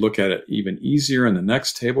actually look at it even easier in the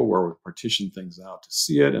next table where we partition things out to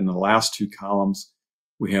see it. In the last two columns,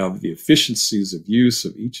 we have the efficiencies of use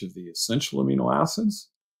of each of the essential amino acids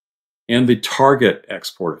and the target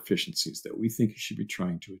export efficiencies that we think you should be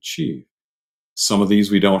trying to achieve. Some of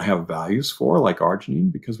these we don't have values for, like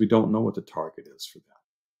arginine, because we don't know what the target is for that.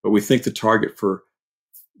 But we think the target for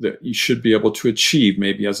that you should be able to achieve,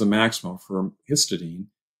 maybe as a maximum for histidine,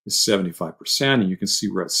 is 75%, and you can see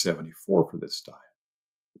we're at 74 for this diet.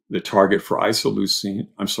 The target for isoleucine,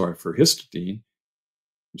 for histidine,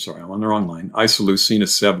 I'm on the wrong line. Isoleucine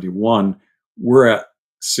is 71. We're at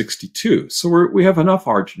 62. So we have enough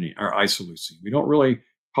arginine or isoleucine. We don't really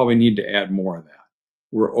probably need to add more of that.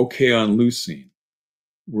 We're okay on leucine.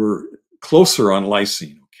 We're closer on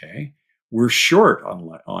lysine, okay? We're short on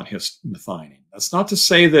methionine. That's not to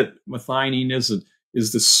say that methionine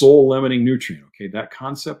is the sole limiting nutrient, okay? That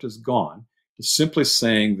concept is gone. It's simply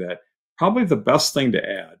saying that probably the best thing to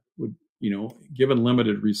add would, given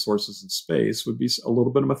limited resources and space, would be a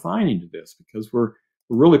little bit of methionine to this, because we're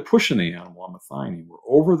really pushing the animal on methionine. We're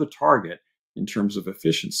over the target in terms of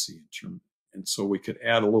efficiency. And so we could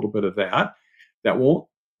add a little bit of that. That won't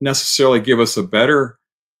necessarily give us a better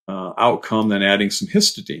outcome than adding some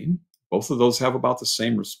histidine. Both of those have about the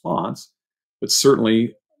same response, but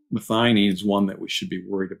certainly methionine is one that we should be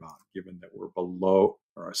worried about, given that we're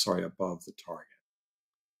above the target.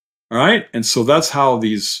 All right, and so that's how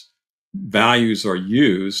these values are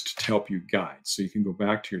used to help you guide. So you can go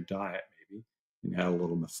back to your diet maybe and add a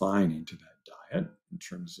little methionine to that diet in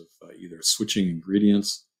terms of either switching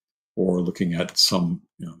ingredients or looking at some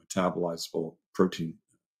metabolizable protein,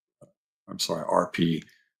 RP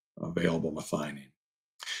available methionine.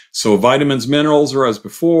 So vitamins, minerals are as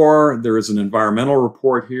before. There is an environmental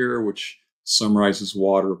report here which summarizes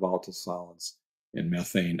water, volatile solids, and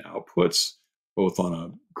methane outputs, both on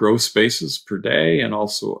a gross basis per day and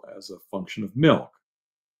also as a function of milk.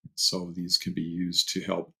 So these can be used to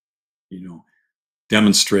help,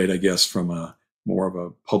 demonstrate, I guess, from a more of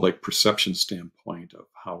a public perception standpoint of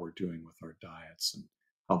how we're doing with our diets and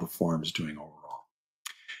how the farm is doing overall.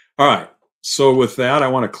 All right. So with that, I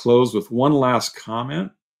want to close with one last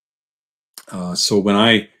comment. So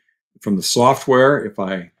from the software, if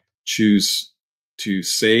I choose to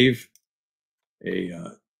save a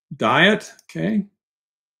diet, okay,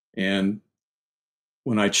 and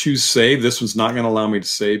when I choose save, this one's not going to allow me to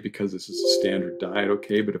save because this is a standard diet,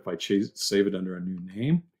 okay, but if I save it under a new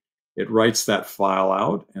name, it writes that file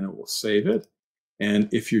out and it will save it. And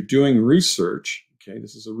if you're doing research, okay,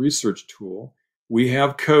 this is a research tool, we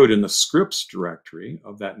have code in the scripts directory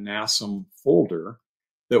of that NASEM folder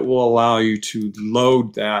that will allow you to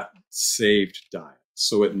load that saved diet.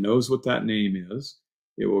 So it knows what that name is.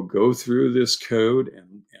 It will go through this code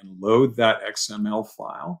and load that XML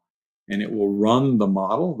file, and it will run the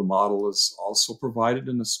model. The model is also provided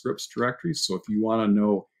in the scripts directory. So if you want to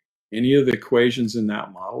know any of the equations in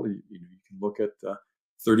that model, you can look at the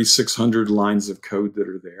 3,600 lines of code that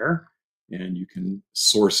are there, and you can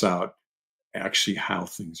source out actually how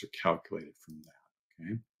things are calculated from that,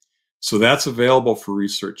 okay? So that's available for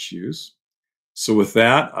research use. So with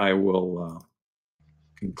that, I will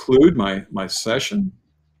conclude my session,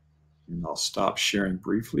 and I'll stop sharing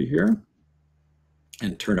briefly here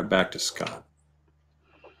and turn it back to Scott.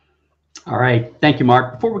 All right, thank you,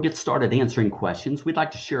 Mark. Before we get started answering questions, we'd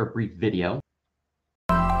like to share a brief video.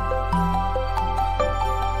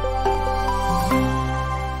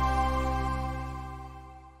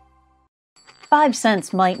 5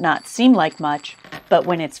 cents might not seem like much, but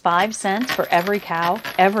when it's 5 cents for every cow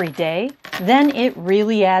every day, then it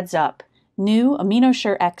really adds up. New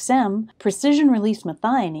AminoSure XM precision-release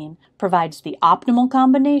methionine provides the optimal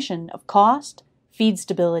combination of cost, feed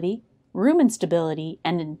stability, rumen stability,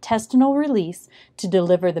 and intestinal release to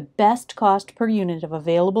deliver the best cost per unit of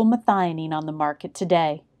available methionine on the market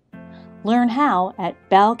today. Learn how at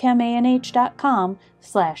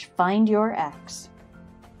balchemanh.com/findyourx.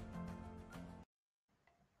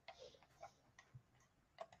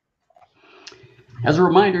 As a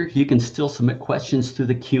reminder, you can still submit questions through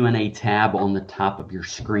the Q&A tab on the top of your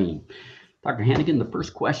screen. Dr. Hanigan, the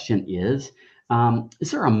first question is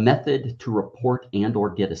there a method to report and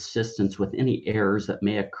or get assistance with any errors that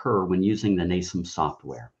may occur when using the NASEM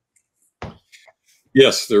software?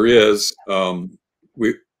 Yes, there is. Dr.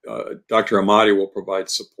 Amati will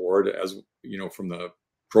provide support, as you know, from the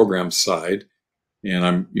program side, and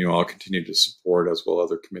I'll continue to support, as well,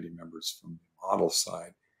 other committee members from the model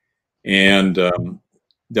side. And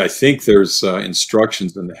I think there's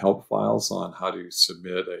instructions in the help files on how to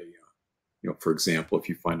submit for example, if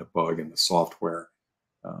you find a bug in the software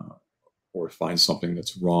or find something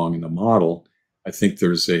that's wrong in the model, I think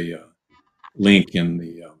there's a link in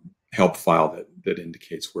the help file that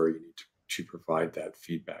indicates where you need to provide that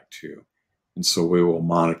feedback to. And so we will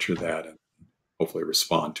monitor that and hopefully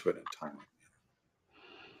respond to it in a timely manner.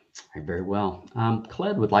 Very well.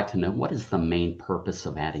 Cled would like to know, what is the main purpose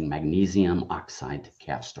of adding magnesium oxide to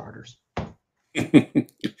calf starters?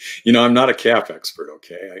 I'm not a calf expert,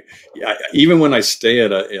 okay? Even when I stay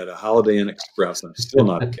at a Holiday Inn Express, I'm still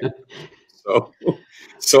not a calf expert.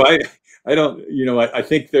 So I don't, I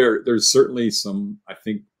think there's certainly some, I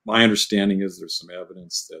think my understanding is there's some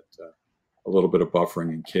evidence that a little bit of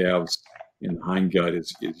buffering in calves in the hindgut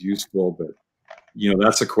is useful, but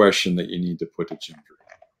that's a question that you need to put to Jim Drake.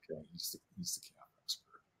 Okay, he's the calf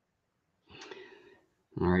expert.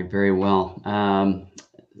 All right, very well.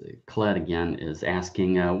 Colette again is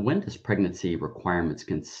asking, when does pregnancy requirements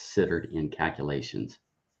considered in calculations?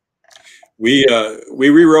 We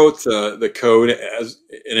rewrote the code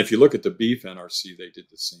and if you look at the beef NRC, they did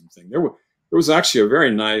the same thing. There was actually a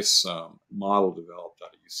very nice model developed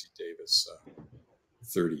out of UC Davis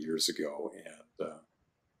 30 years ago, and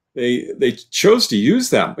they chose to use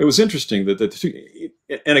that. It was interesting that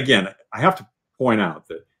and again, I have to point out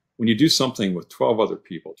that when you do something with 12 other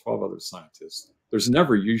people, 12 other scientists, there's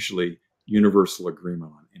never usually universal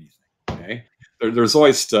agreement on anything. Okay, there's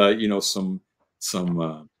always some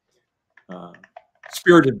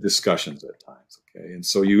spirited discussions at times. Okay, and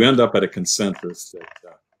so you end up at a consensus that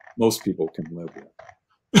most people can live with.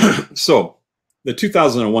 So the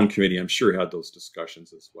 2001 committee, I'm sure, had those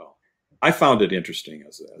discussions as well. I found it interesting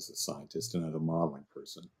as a scientist and as a modeling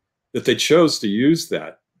person that they chose to use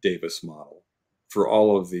that Davis model for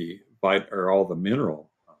all the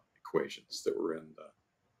mineral equations that were in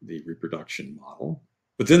the reproduction model.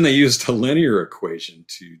 But then they used a linear equation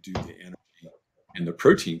to do the energy and the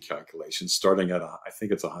protein calculations, starting at, I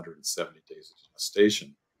think it's 170 days of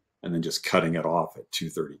gestation, and then just cutting it off at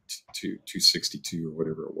 232, 262, or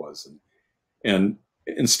whatever it was. And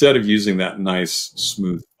instead of using that nice,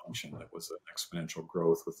 smooth function that was an exponential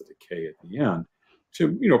growth with the decay at the end,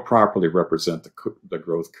 to properly represent the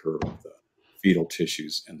growth curve of the fetal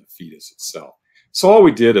tissues and the fetus itself. So all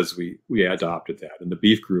we did is we adopted that, and the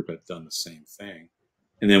beef group had done the same thing,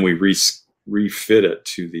 and then we refit it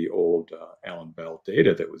to the old Alan Bell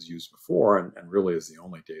data that was used before, and really is the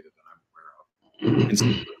only data that I'm aware of. And so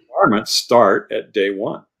the requirements start at day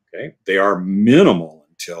one. Okay, they are minimal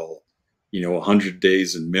until 100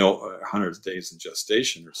 days in 100 days in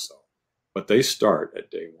gestation or so, but they start at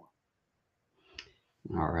day one.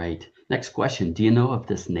 All right. Next question. Do you know if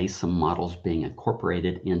this NASEM model is being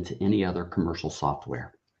incorporated into any other commercial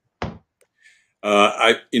software?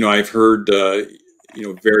 I've heard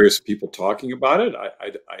various people talking about it.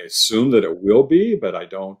 I assume that it will be, but I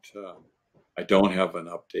don't have an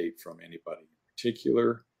update from anybody in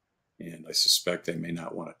particular, and I suspect they may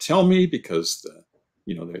not want to tell me because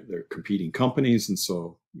they're competing companies, and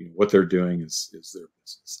so what they're doing is their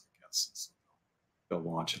business, I guess. So they'll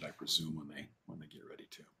launch it, I presume, when they get ready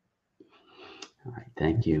to. All right,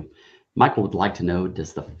 thank you. Michael would like to know,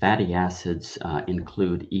 does the fatty acids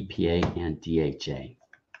include EPA and DHA?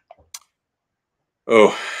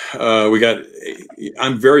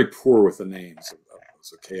 I'm very poor with the names of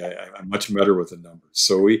those. Okay, I'm much better with the numbers.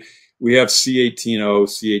 So we have C18O,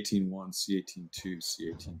 C18-1, C18-2,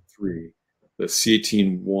 C18-3. The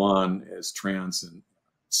C18-1 is trans and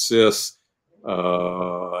cis.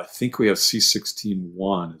 I think we have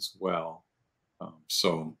C16-1 as well.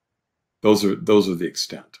 So those are the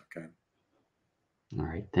extent. Okay. All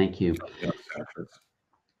right, thank you. Yeah, factors.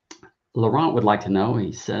 Laurent would like to know,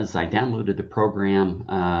 he says, I downloaded the program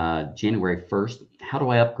January 1st. How do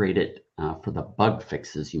I upgrade it for the bug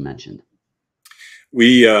fixes you mentioned?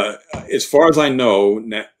 We, as far as I know,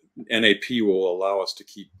 NAP will allow us to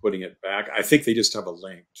keep putting it back. I think they just have a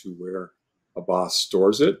link to where a boss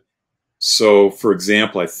stores it. So, for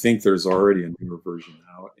example, I think there's already a newer version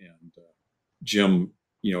out, and Jim,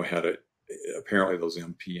 had apparently those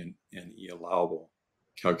MP and E allowable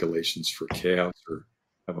calculations for chaos or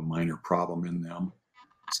have a minor problem in them.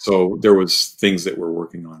 So there was things that we're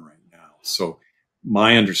working on right now. So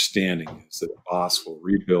my understanding is that BOSS will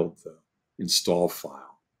rebuild the install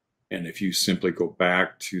file. And if you simply go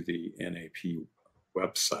back to the NAP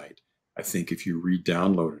website, I think if you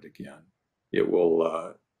re-download it again, it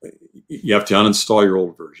will, you have to uninstall your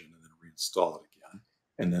old version and then reinstall it again.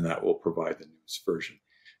 And then that will provide the newest version.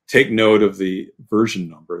 Take note of the version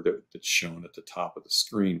number that's shown at the top of the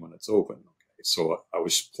screen when it's open. Okay, so I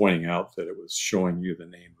was pointing out that it was showing you the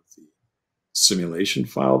name of the simulation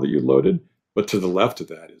file that you loaded, but to the left of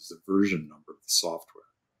that is the version number of the software.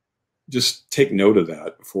 Just take note of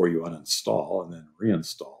that before you uninstall and then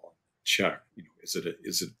reinstall. Check, is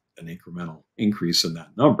it an incremental increase in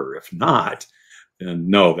that number? If not, then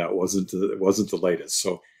no, it wasn't the latest.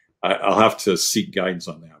 So I'll have to seek guidance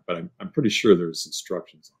on that, but I'm pretty sure there's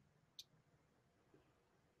instructions on that.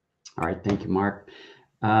 All right, thank you, Mark.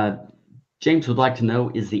 James would like to know,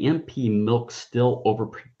 is the MP milk still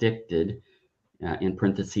overpredicted, in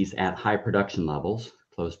parentheses, at high production levels,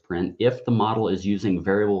 close print, if the model is using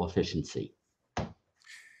variable efficiency?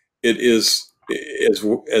 It is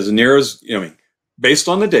as near as, based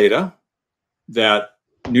on the data, that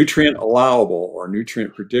nutrient allowable or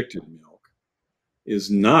nutrient predicted milk is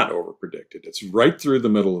not overpredicted. It's right through the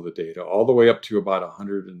middle of the data, all the way up to about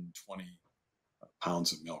 120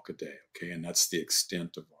 pounds of milk a day. Okay, and that's the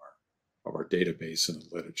extent of our database and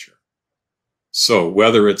the literature. So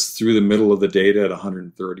whether it's through the middle of the data at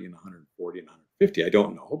 130 and 140 and 150, I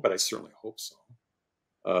don't know, but I certainly hope so.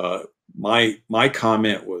 My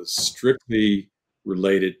comment was strictly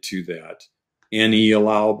related to that NE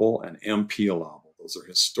allowable and MP allowable. Those are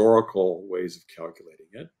historical ways of calculating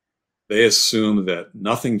it. They assume that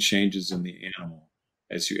nothing changes in the animal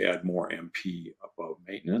as you add more MP above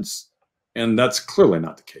maintenance. And that's clearly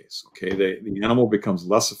not the case. Okay, the animal becomes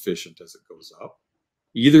less efficient as it goes up,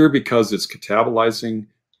 either because it's catabolizing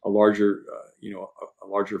a larger, a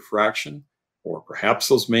larger fraction, or perhaps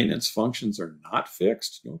those maintenance functions are not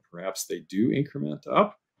fixed. Perhaps they do increment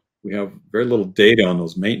up. We have very little data on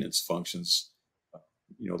those maintenance functions.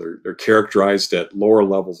 They're characterized at lower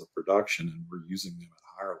levels of production, and we're using them at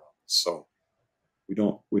higher levels. So we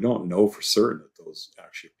don't know for certain that those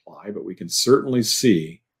actually apply, but we can certainly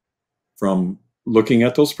see from looking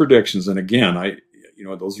at those predictions. And again,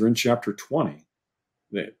 those are in chapter 20.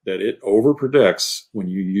 That it over predicts when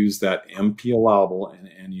you use that MP allowable and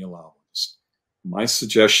NE allowable. My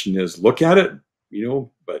suggestion is look at it,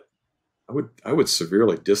 but I would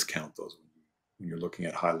severely discount those when you're looking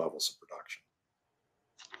at high levels of production.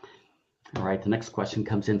 All right, the next question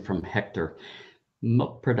comes in from Hector.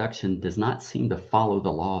 Milk production does not seem to follow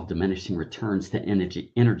the law of diminishing returns to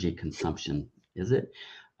energy consumption, is it?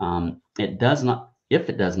 It does not. If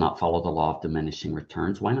it does not follow the law of diminishing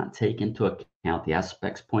returns, why not take into account the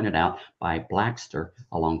aspects pointed out by Blackster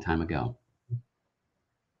a long time ago?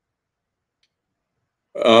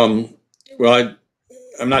 Well,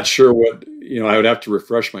 I'm not sure what, I would have to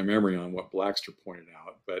refresh my memory on what Blackster pointed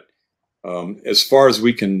out, but as far as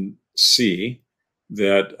we can see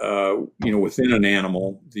that, within an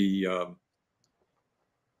animal, the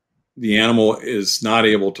animal is not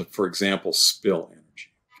able to, for example, spill energy.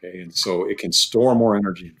 Okay, and so it can store more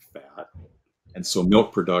energy in fat. And so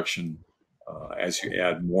milk production, as you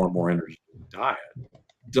add more and more energy to the diet,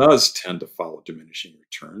 does tend to follow diminishing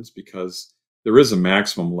returns because there is a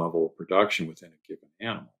maximum level of production within a given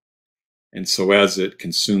animal. And so as it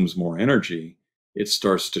consumes more energy, it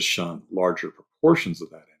starts to shunt larger proportions of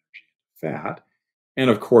that energy into fat. And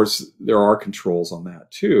of course, there are controls on that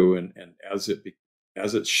too. And as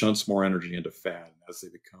it shunts more energy into fat, and as they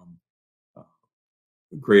become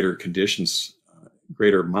greater conditions,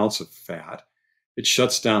 greater amounts of fat, it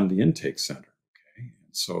shuts down the intake center. Okay,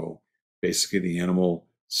 and so basically the animal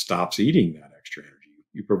stops eating that extra energy.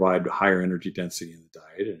 You provide higher energy density in the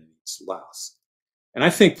diet, and it eats less. And I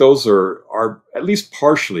think those are at least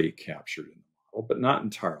partially captured in the model, but not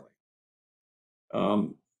entirely.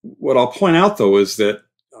 What I'll point out, though, is that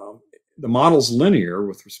the model's linear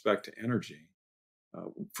with respect to energy.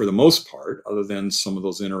 For the most part, other than some of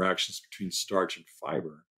those interactions between starch and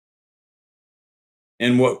fiber.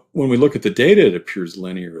 And when we look at the data, it appears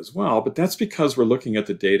linear as well, but that's because we're looking at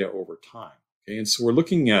the data over time. Okay, and so we're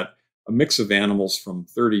looking at a mix of animals from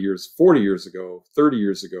 30 years, 40 years ago, 30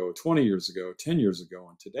 years ago, 20 years ago, 10 years ago,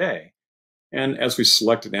 and today. And as we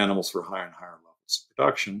selected animals for higher and higher levels of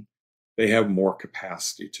production, they have more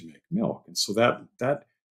capacity to make milk. And so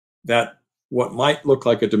that what might look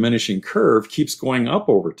like a diminishing curve keeps going up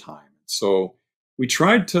over time. So we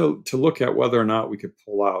tried to look at whether or not we could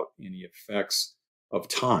pull out any effects of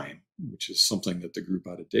time, which is something that the group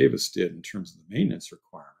out of Davis did in terms of the maintenance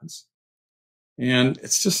requirements. And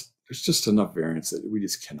there's just enough variance that we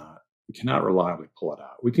cannot reliably pull it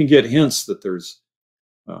out. We can get hints that there's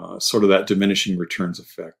sort of that diminishing returns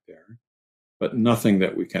effect there, but nothing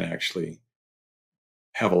that we can actually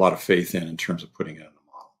have a lot of faith in terms of putting it in the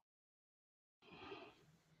model.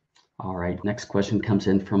 All right, next question comes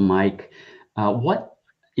in from Mike. What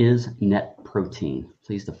is net protein?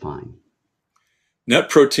 Please define. Net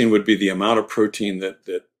protein would be the amount of protein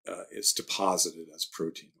that is deposited as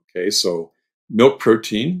protein. Okay, so milk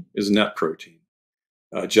protein is net protein.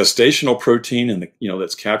 Gestational protein and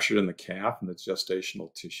that's captured in the calf and the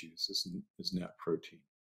gestational tissues is net protein.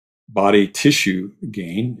 Body tissue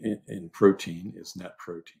gain in protein is net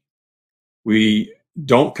protein. We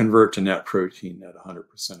don't convert to net protein at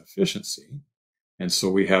 100% efficiency, and so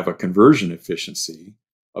we have a conversion efficiency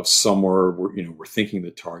of somewhere we're thinking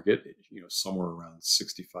the target somewhere around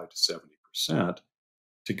 65 to 70%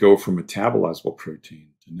 to go from metabolizable protein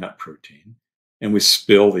to net protein, and we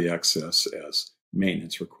spill the excess as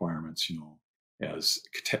maintenance requirements, as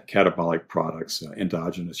catabolic products,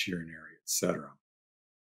 endogenous urinary, etc.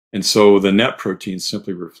 And so the net protein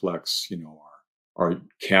simply reflects, our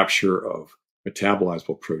capture of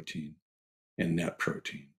metabolizable protein and net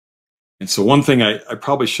protein. And so one thing I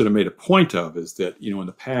probably should have made a point of is that, in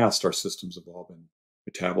the past, our systems have all been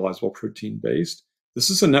metabolizable protein based. This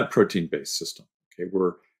is a net protein based system. Okay,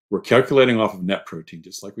 we're calculating off of net protein,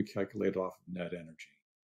 just like we calculate off of net energy.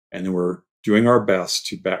 And then we're doing our best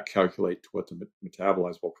to back calculate what the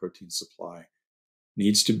metabolizable protein supply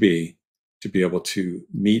needs to be able to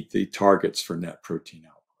meet the targets for net protein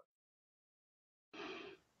output.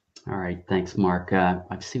 All right, thanks, Mark. I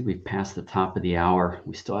see we've passed the top of the hour.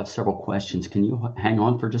 We still have several questions. Can you hang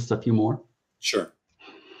on for just a few more? Sure.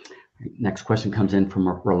 Next question comes in from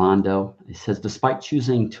Rolando. It says, despite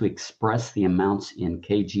choosing to express the amounts in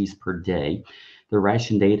kgs per day, the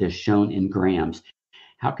ration data is shown in grams.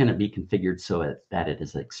 How can it be configured so that it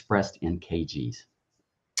is expressed in kgs?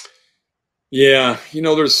 Yeah,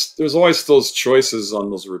 there's always those choices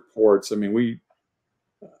on those reports. I mean,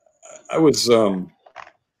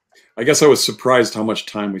 I guess I was surprised how much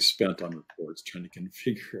time we spent on reports trying to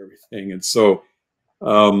configure everything. And so,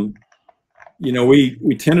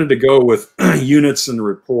 we tended to go with units in the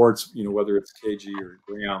reports, whether it's kg or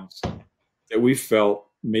grams, that we felt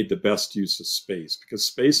made the best use of space, because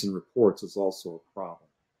space in reports is also a problem.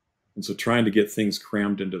 And so trying to get things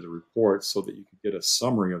crammed into the report so that you could get a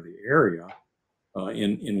summary of the area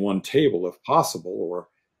in one table, if possible,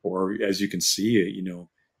 or as you can see,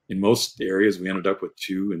 in most areas we ended up with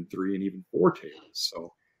 2 and 3 and even 4 tables.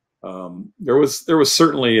 So there was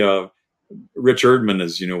certainly Rich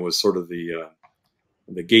Erdman, was sort of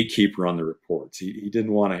the gatekeeper on the reports. He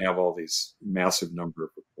didn't want to have all these massive number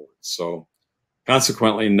of reports. So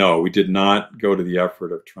consequently, no, we did not go to the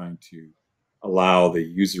effort of trying to allow the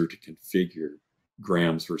user to configure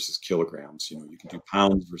grams versus kilograms. You can do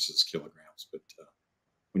pounds versus kilograms, but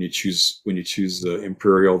when you choose the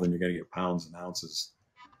imperial, then you're going to get pounds and ounces.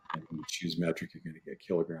 And when you choose metric, you're going to get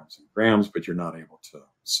kilograms and grams, but you're not able to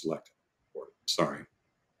select it. Sorry.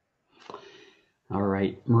 All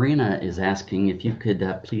right. Marina is asking if you could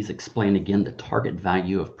please explain again the target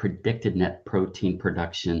value of predicted net protein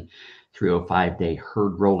production through a 5-day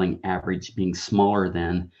herd rolling average being smaller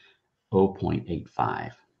than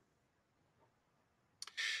 0.85.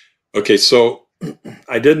 Okay, so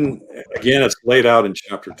again, it's laid out in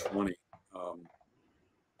chapter 20.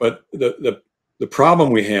 But the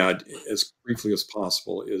problem we had, as briefly as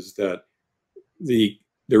possible, is that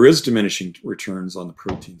there is diminishing returns on the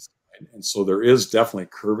protein side. And so there is definitely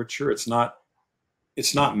curvature. It's not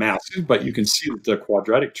massive, but you can see that the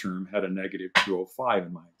quadratic term had a negative 205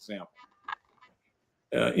 in my example.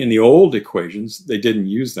 In the old equations, they didn't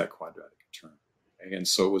use that quadratic term. Okay? And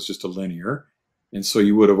so it was just a linear. And so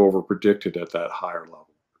you would have over-predicted at that higher level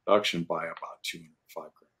of production by about 205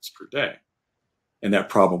 grams per day. And that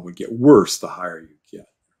problem would get worse the higher you get.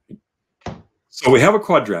 So we have a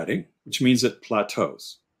quadratic, which means it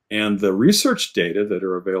plateaus. And the research data that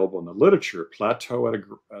are available in the literature plateau at a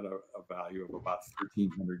value of about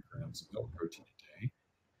 1,300 grams of milk protein a day,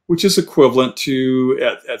 which is equivalent to,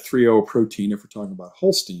 at 3.0 protein, if we're talking about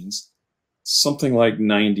Holsteins, something like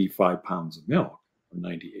 95 pounds of milk, or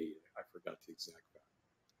 98, I forgot the exact value.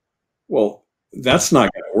 Well, that's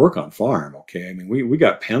not going to work on farm, okay? I mean, we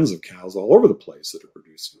got pens of cows all over the place that are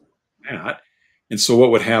producing that. And so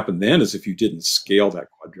what would happen then is if you didn't scale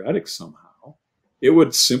that quadratic somehow, it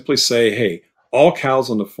would simply say, hey, all cows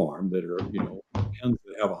on the farm that are, hens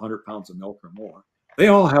that have 100 pounds of milk or more, they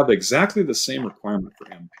all have exactly the same requirement for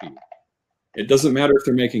MP. It doesn't matter if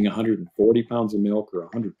they're making 140 pounds of milk or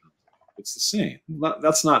 100 pounds of milk. It's the same.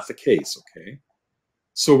 That's not the case, okay?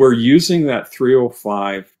 So we're using that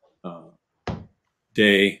 305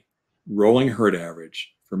 day rolling herd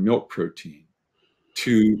average for milk protein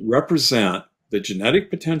to represent the genetic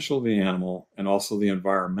potential of the animal and also the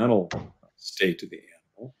environmental state of the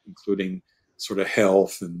animal, including sort of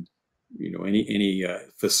health and any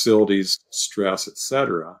facilities, stress,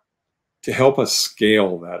 etc., to help us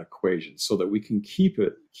scale that equation so that we can keep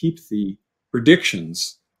the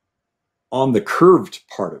predictions on the curved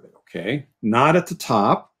part of it, okay? Not at the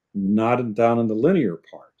top, not down in the linear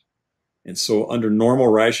part. And so under normal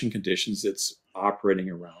ration conditions, it's operating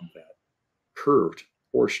around that curved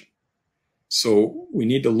portion. So we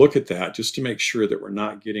need to look at that just to make sure that we're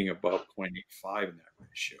not getting above 0.85 in that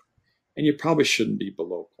ratio. And you probably shouldn't be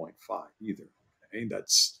below 0.5 either, okay?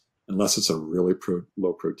 That's unless it's a really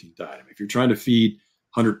low protein diet. I mean, if you're trying to feed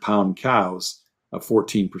 100-pound cows a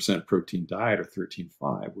 14% protein diet or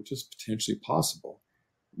 13.5, which is potentially possible,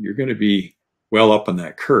 you're going to be well up on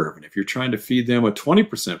that curve. And if you're trying to feed them a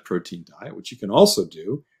 20% protein diet, which you can also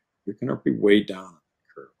do, you're going to be way down on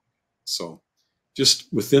that curve. So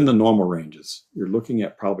just within the normal ranges, you're looking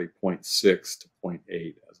at probably 0.6 to 0.8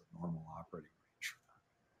 as a normal operating range for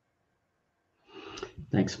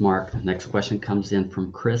that. Thanks, Mark. Next question comes in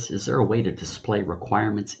from Chris. Is there a way to display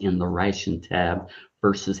requirements in the ration tab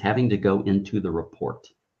versus having to go into the report?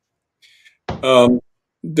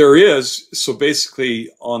 There is. So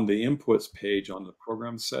basically on the inputs page on the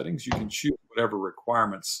program settings, you can choose whatever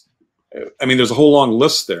requirements. I mean, there's a whole long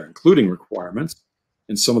list there, including requirements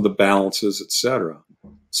and some of the balances, etc.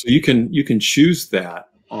 So you can choose that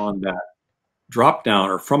on that drop down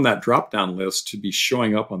or from that drop down list to be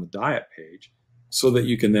showing up on the diet page so that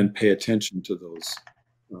you can then pay attention to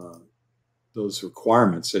those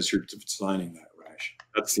requirements as you're designing that ration.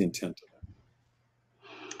 That's the intent of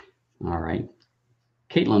that. All right.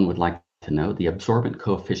 Caitlin would like to know the absorbent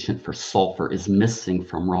coefficient for sulfur is missing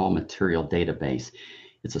from raw material database.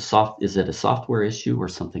 Is it a software issue or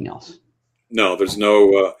something else? No, there's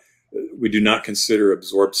no, we do not consider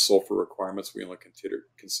absorbed sulfur requirements. We only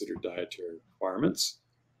consider dietary requirements.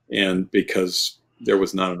 And because there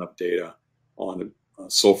was not enough data on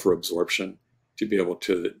sulfur absorption to be able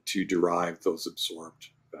to derive those absorbed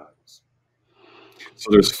values.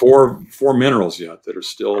 So there's four minerals yet that are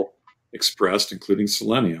still expressed, including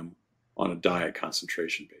selenium, on a diet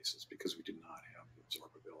concentration basis because we do not have the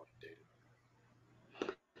absorbability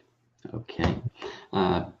data. Okay.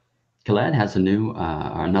 Khaled has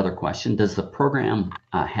another question. Does the program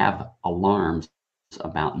have alarms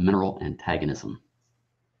about mineral antagonism?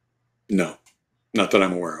 No, not that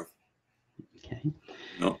I'm aware of. Okay.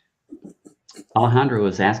 No. Alejandro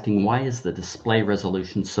is asking, why is the display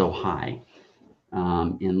resolution so high?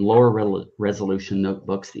 In lower resolution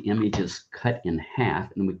notebooks, the image is cut in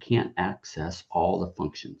half and we can't access all the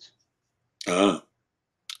functions.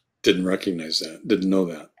 Didn't recognize that. Didn't know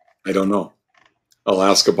that. I don't know. I'll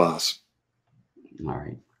ask a boss. All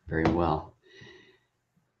right. Very well.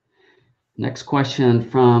 Next question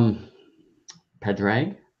from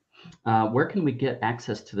Padraig. Where can we get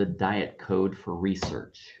access to the diet code for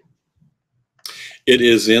research? It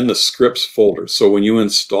is in the scripts folder. So when you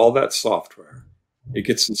install that software, it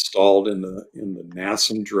gets installed in the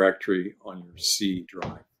NASEM directory on your C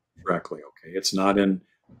drive directly. Okay, it's not in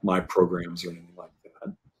my programs or anything like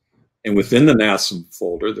that. And within the NASEM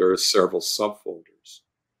folder, there are several subfolders.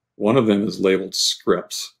 One of them is labeled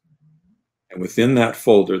scripts, and within that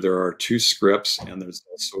folder there are 2 scripts, and there's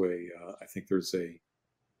also I think there's a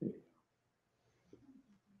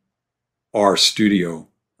RStudio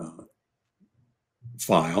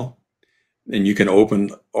file, and you can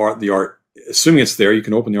open assuming it's there, you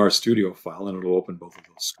can open the RStudio file and it'll open both of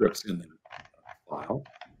those scripts in that file,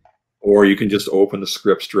 or you can just open the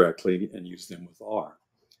scripts directly and use them with R.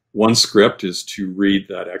 One script is to read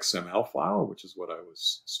that XML file, which is what I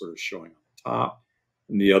was sort of showing on the top,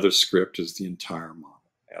 and the other script is the entire model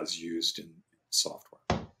as used in software.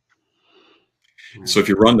 Right. So if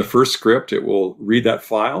you run the first script, it will read that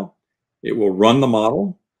file, it will run the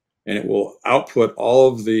model, and it will output all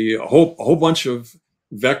of a whole bunch of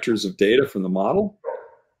vectors of data from the model,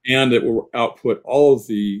 and it will output all of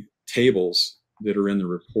the tables that are in the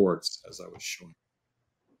reports as I was showing.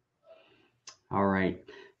 All right.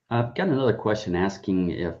 I've got another question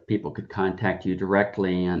asking if people could contact you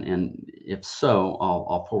directly, and if so,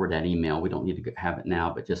 I'll forward that email. We don't need to have it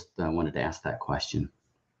now, but just wanted to ask that question.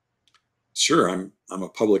 Sure, I'm a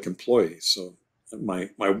public employee, so my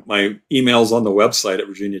email's on the website at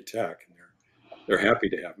Virginia Tech, and they're happy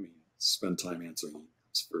to have me spend time answering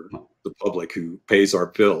emails for the public who pays our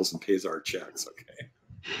bills and pays our checks. Okay.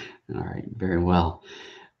 All right, very well.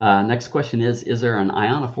 Next question is there an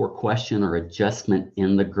ionophore question or adjustment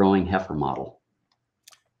in the growing heifer model?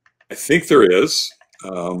 I think there is.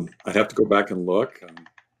 I'd have to go back and look.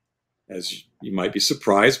 As you might be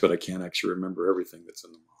surprised, but I can't actually remember everything that's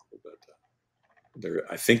in the model. But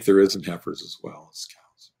I think there is in heifers as well as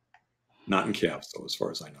cows. Not in calves, though, as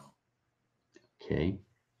far as I know. Okay.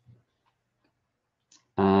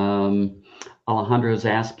 Alejandro is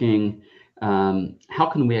asking, how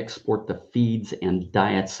can we export the feeds and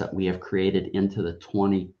diets that we have created into the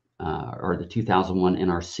 2001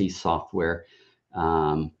 NRC software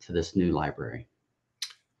to this new library?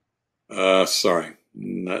 Sorry,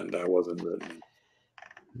 that wasn't written.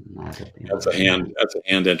 That's a hand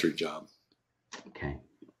entry job. Okay.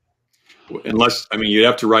 Unless, I mean, you'd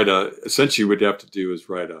have to essentially what you have to do is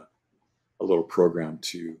write a little program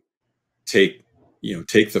to take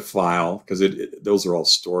the file, because those are all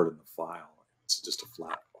stored in the file. It's just a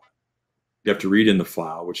flat file. You have to read in the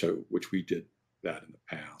file, which we did that in the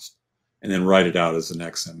past, and then write it out as an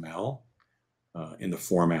XML in the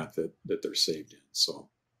format that they're saved in. So,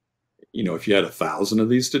 if you had 1,000 of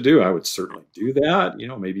these to do, I would certainly do that.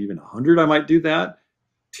 Maybe even 100, I might do that.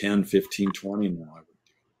 10, 15, 20, no, I would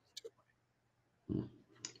do it.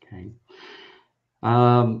 Okay.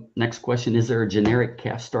 Next question, is there a generic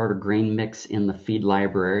calf starter grain mix in the feed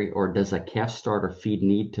library, or does a calf starter feed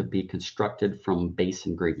need to be constructed from base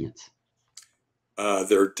ingredients?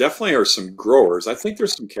 There definitely are some growers. I think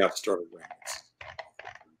there's some calf starter grain mix.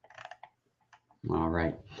 All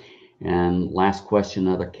right. And last question,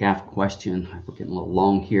 another calf question. We're getting a little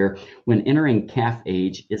long here. When entering calf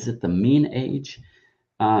age, is it the mean age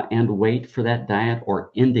and weight for that diet,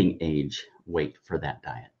 or ending age weight for that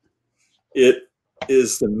diet? It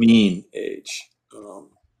is the mean age.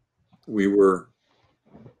 We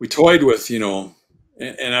toyed with, and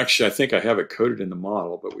actually I think I have it coded in the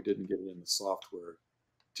model, but we didn't get it in the software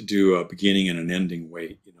to do a beginning and an ending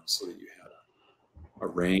weight, so that you had a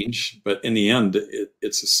range. But in the end,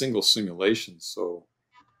 it's a single simulation. So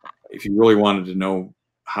if you really wanted to know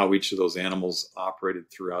how each of those animals operated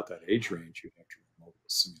throughout that age range, you'd have to run multiple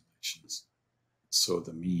simulations. So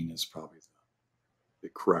the mean is probably the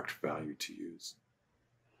correct value to use.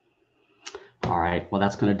 All right, well,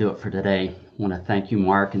 that's going to do it for today. I want to thank you,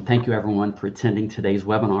 Mark, and thank you everyone for attending today's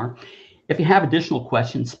webinar. If you have additional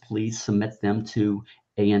questions, please submit them to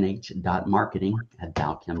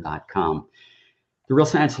anh.marketing@balchem.com. The Real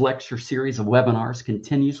Science Lecture series of webinars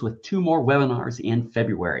continues with 2 more webinars in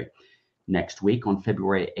February. Next week, on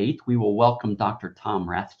February 8th, we will welcome Dr. Tom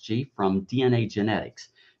Rathje from DNA Genetics.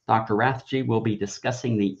 Dr. Rathje will be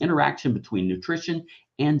discussing the interaction between nutrition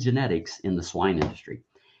and genetics in the swine industry.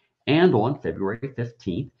 And on February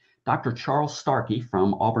 15th, Dr. Charles Starkey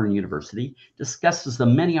from Auburn University discusses the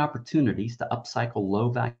many opportunities to upcycle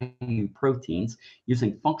low-value proteins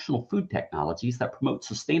using functional food technologies that promote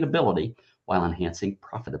sustainability while enhancing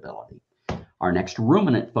profitability. Our next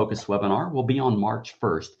ruminant-focused webinar will be on March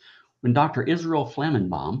 1st, when Dr. Israel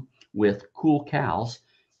Flammenbaum with Cool Cows,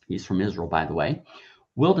 he's from Israel, by the way,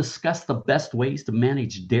 will discuss the best ways to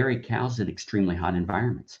manage dairy cows in extremely hot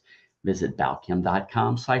environments. Visit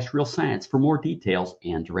balchem.com/realscience for more details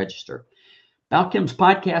and to register. Balchem's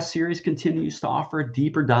podcast series continues to offer a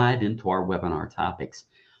deeper dive into our webinar topics.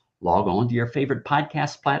 Log on to your favorite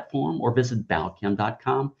podcast platform or visit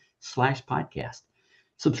balchem.com/podcast.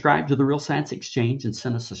 Subscribe to the Real Science Exchange and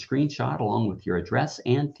send us a screenshot along with your address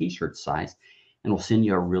and t-shirt size, and we'll send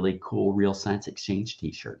you a really cool Real Science Exchange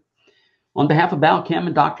t-shirt. On behalf of Balchem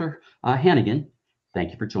and Dr. Hanigan, thank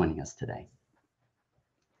you for joining us today.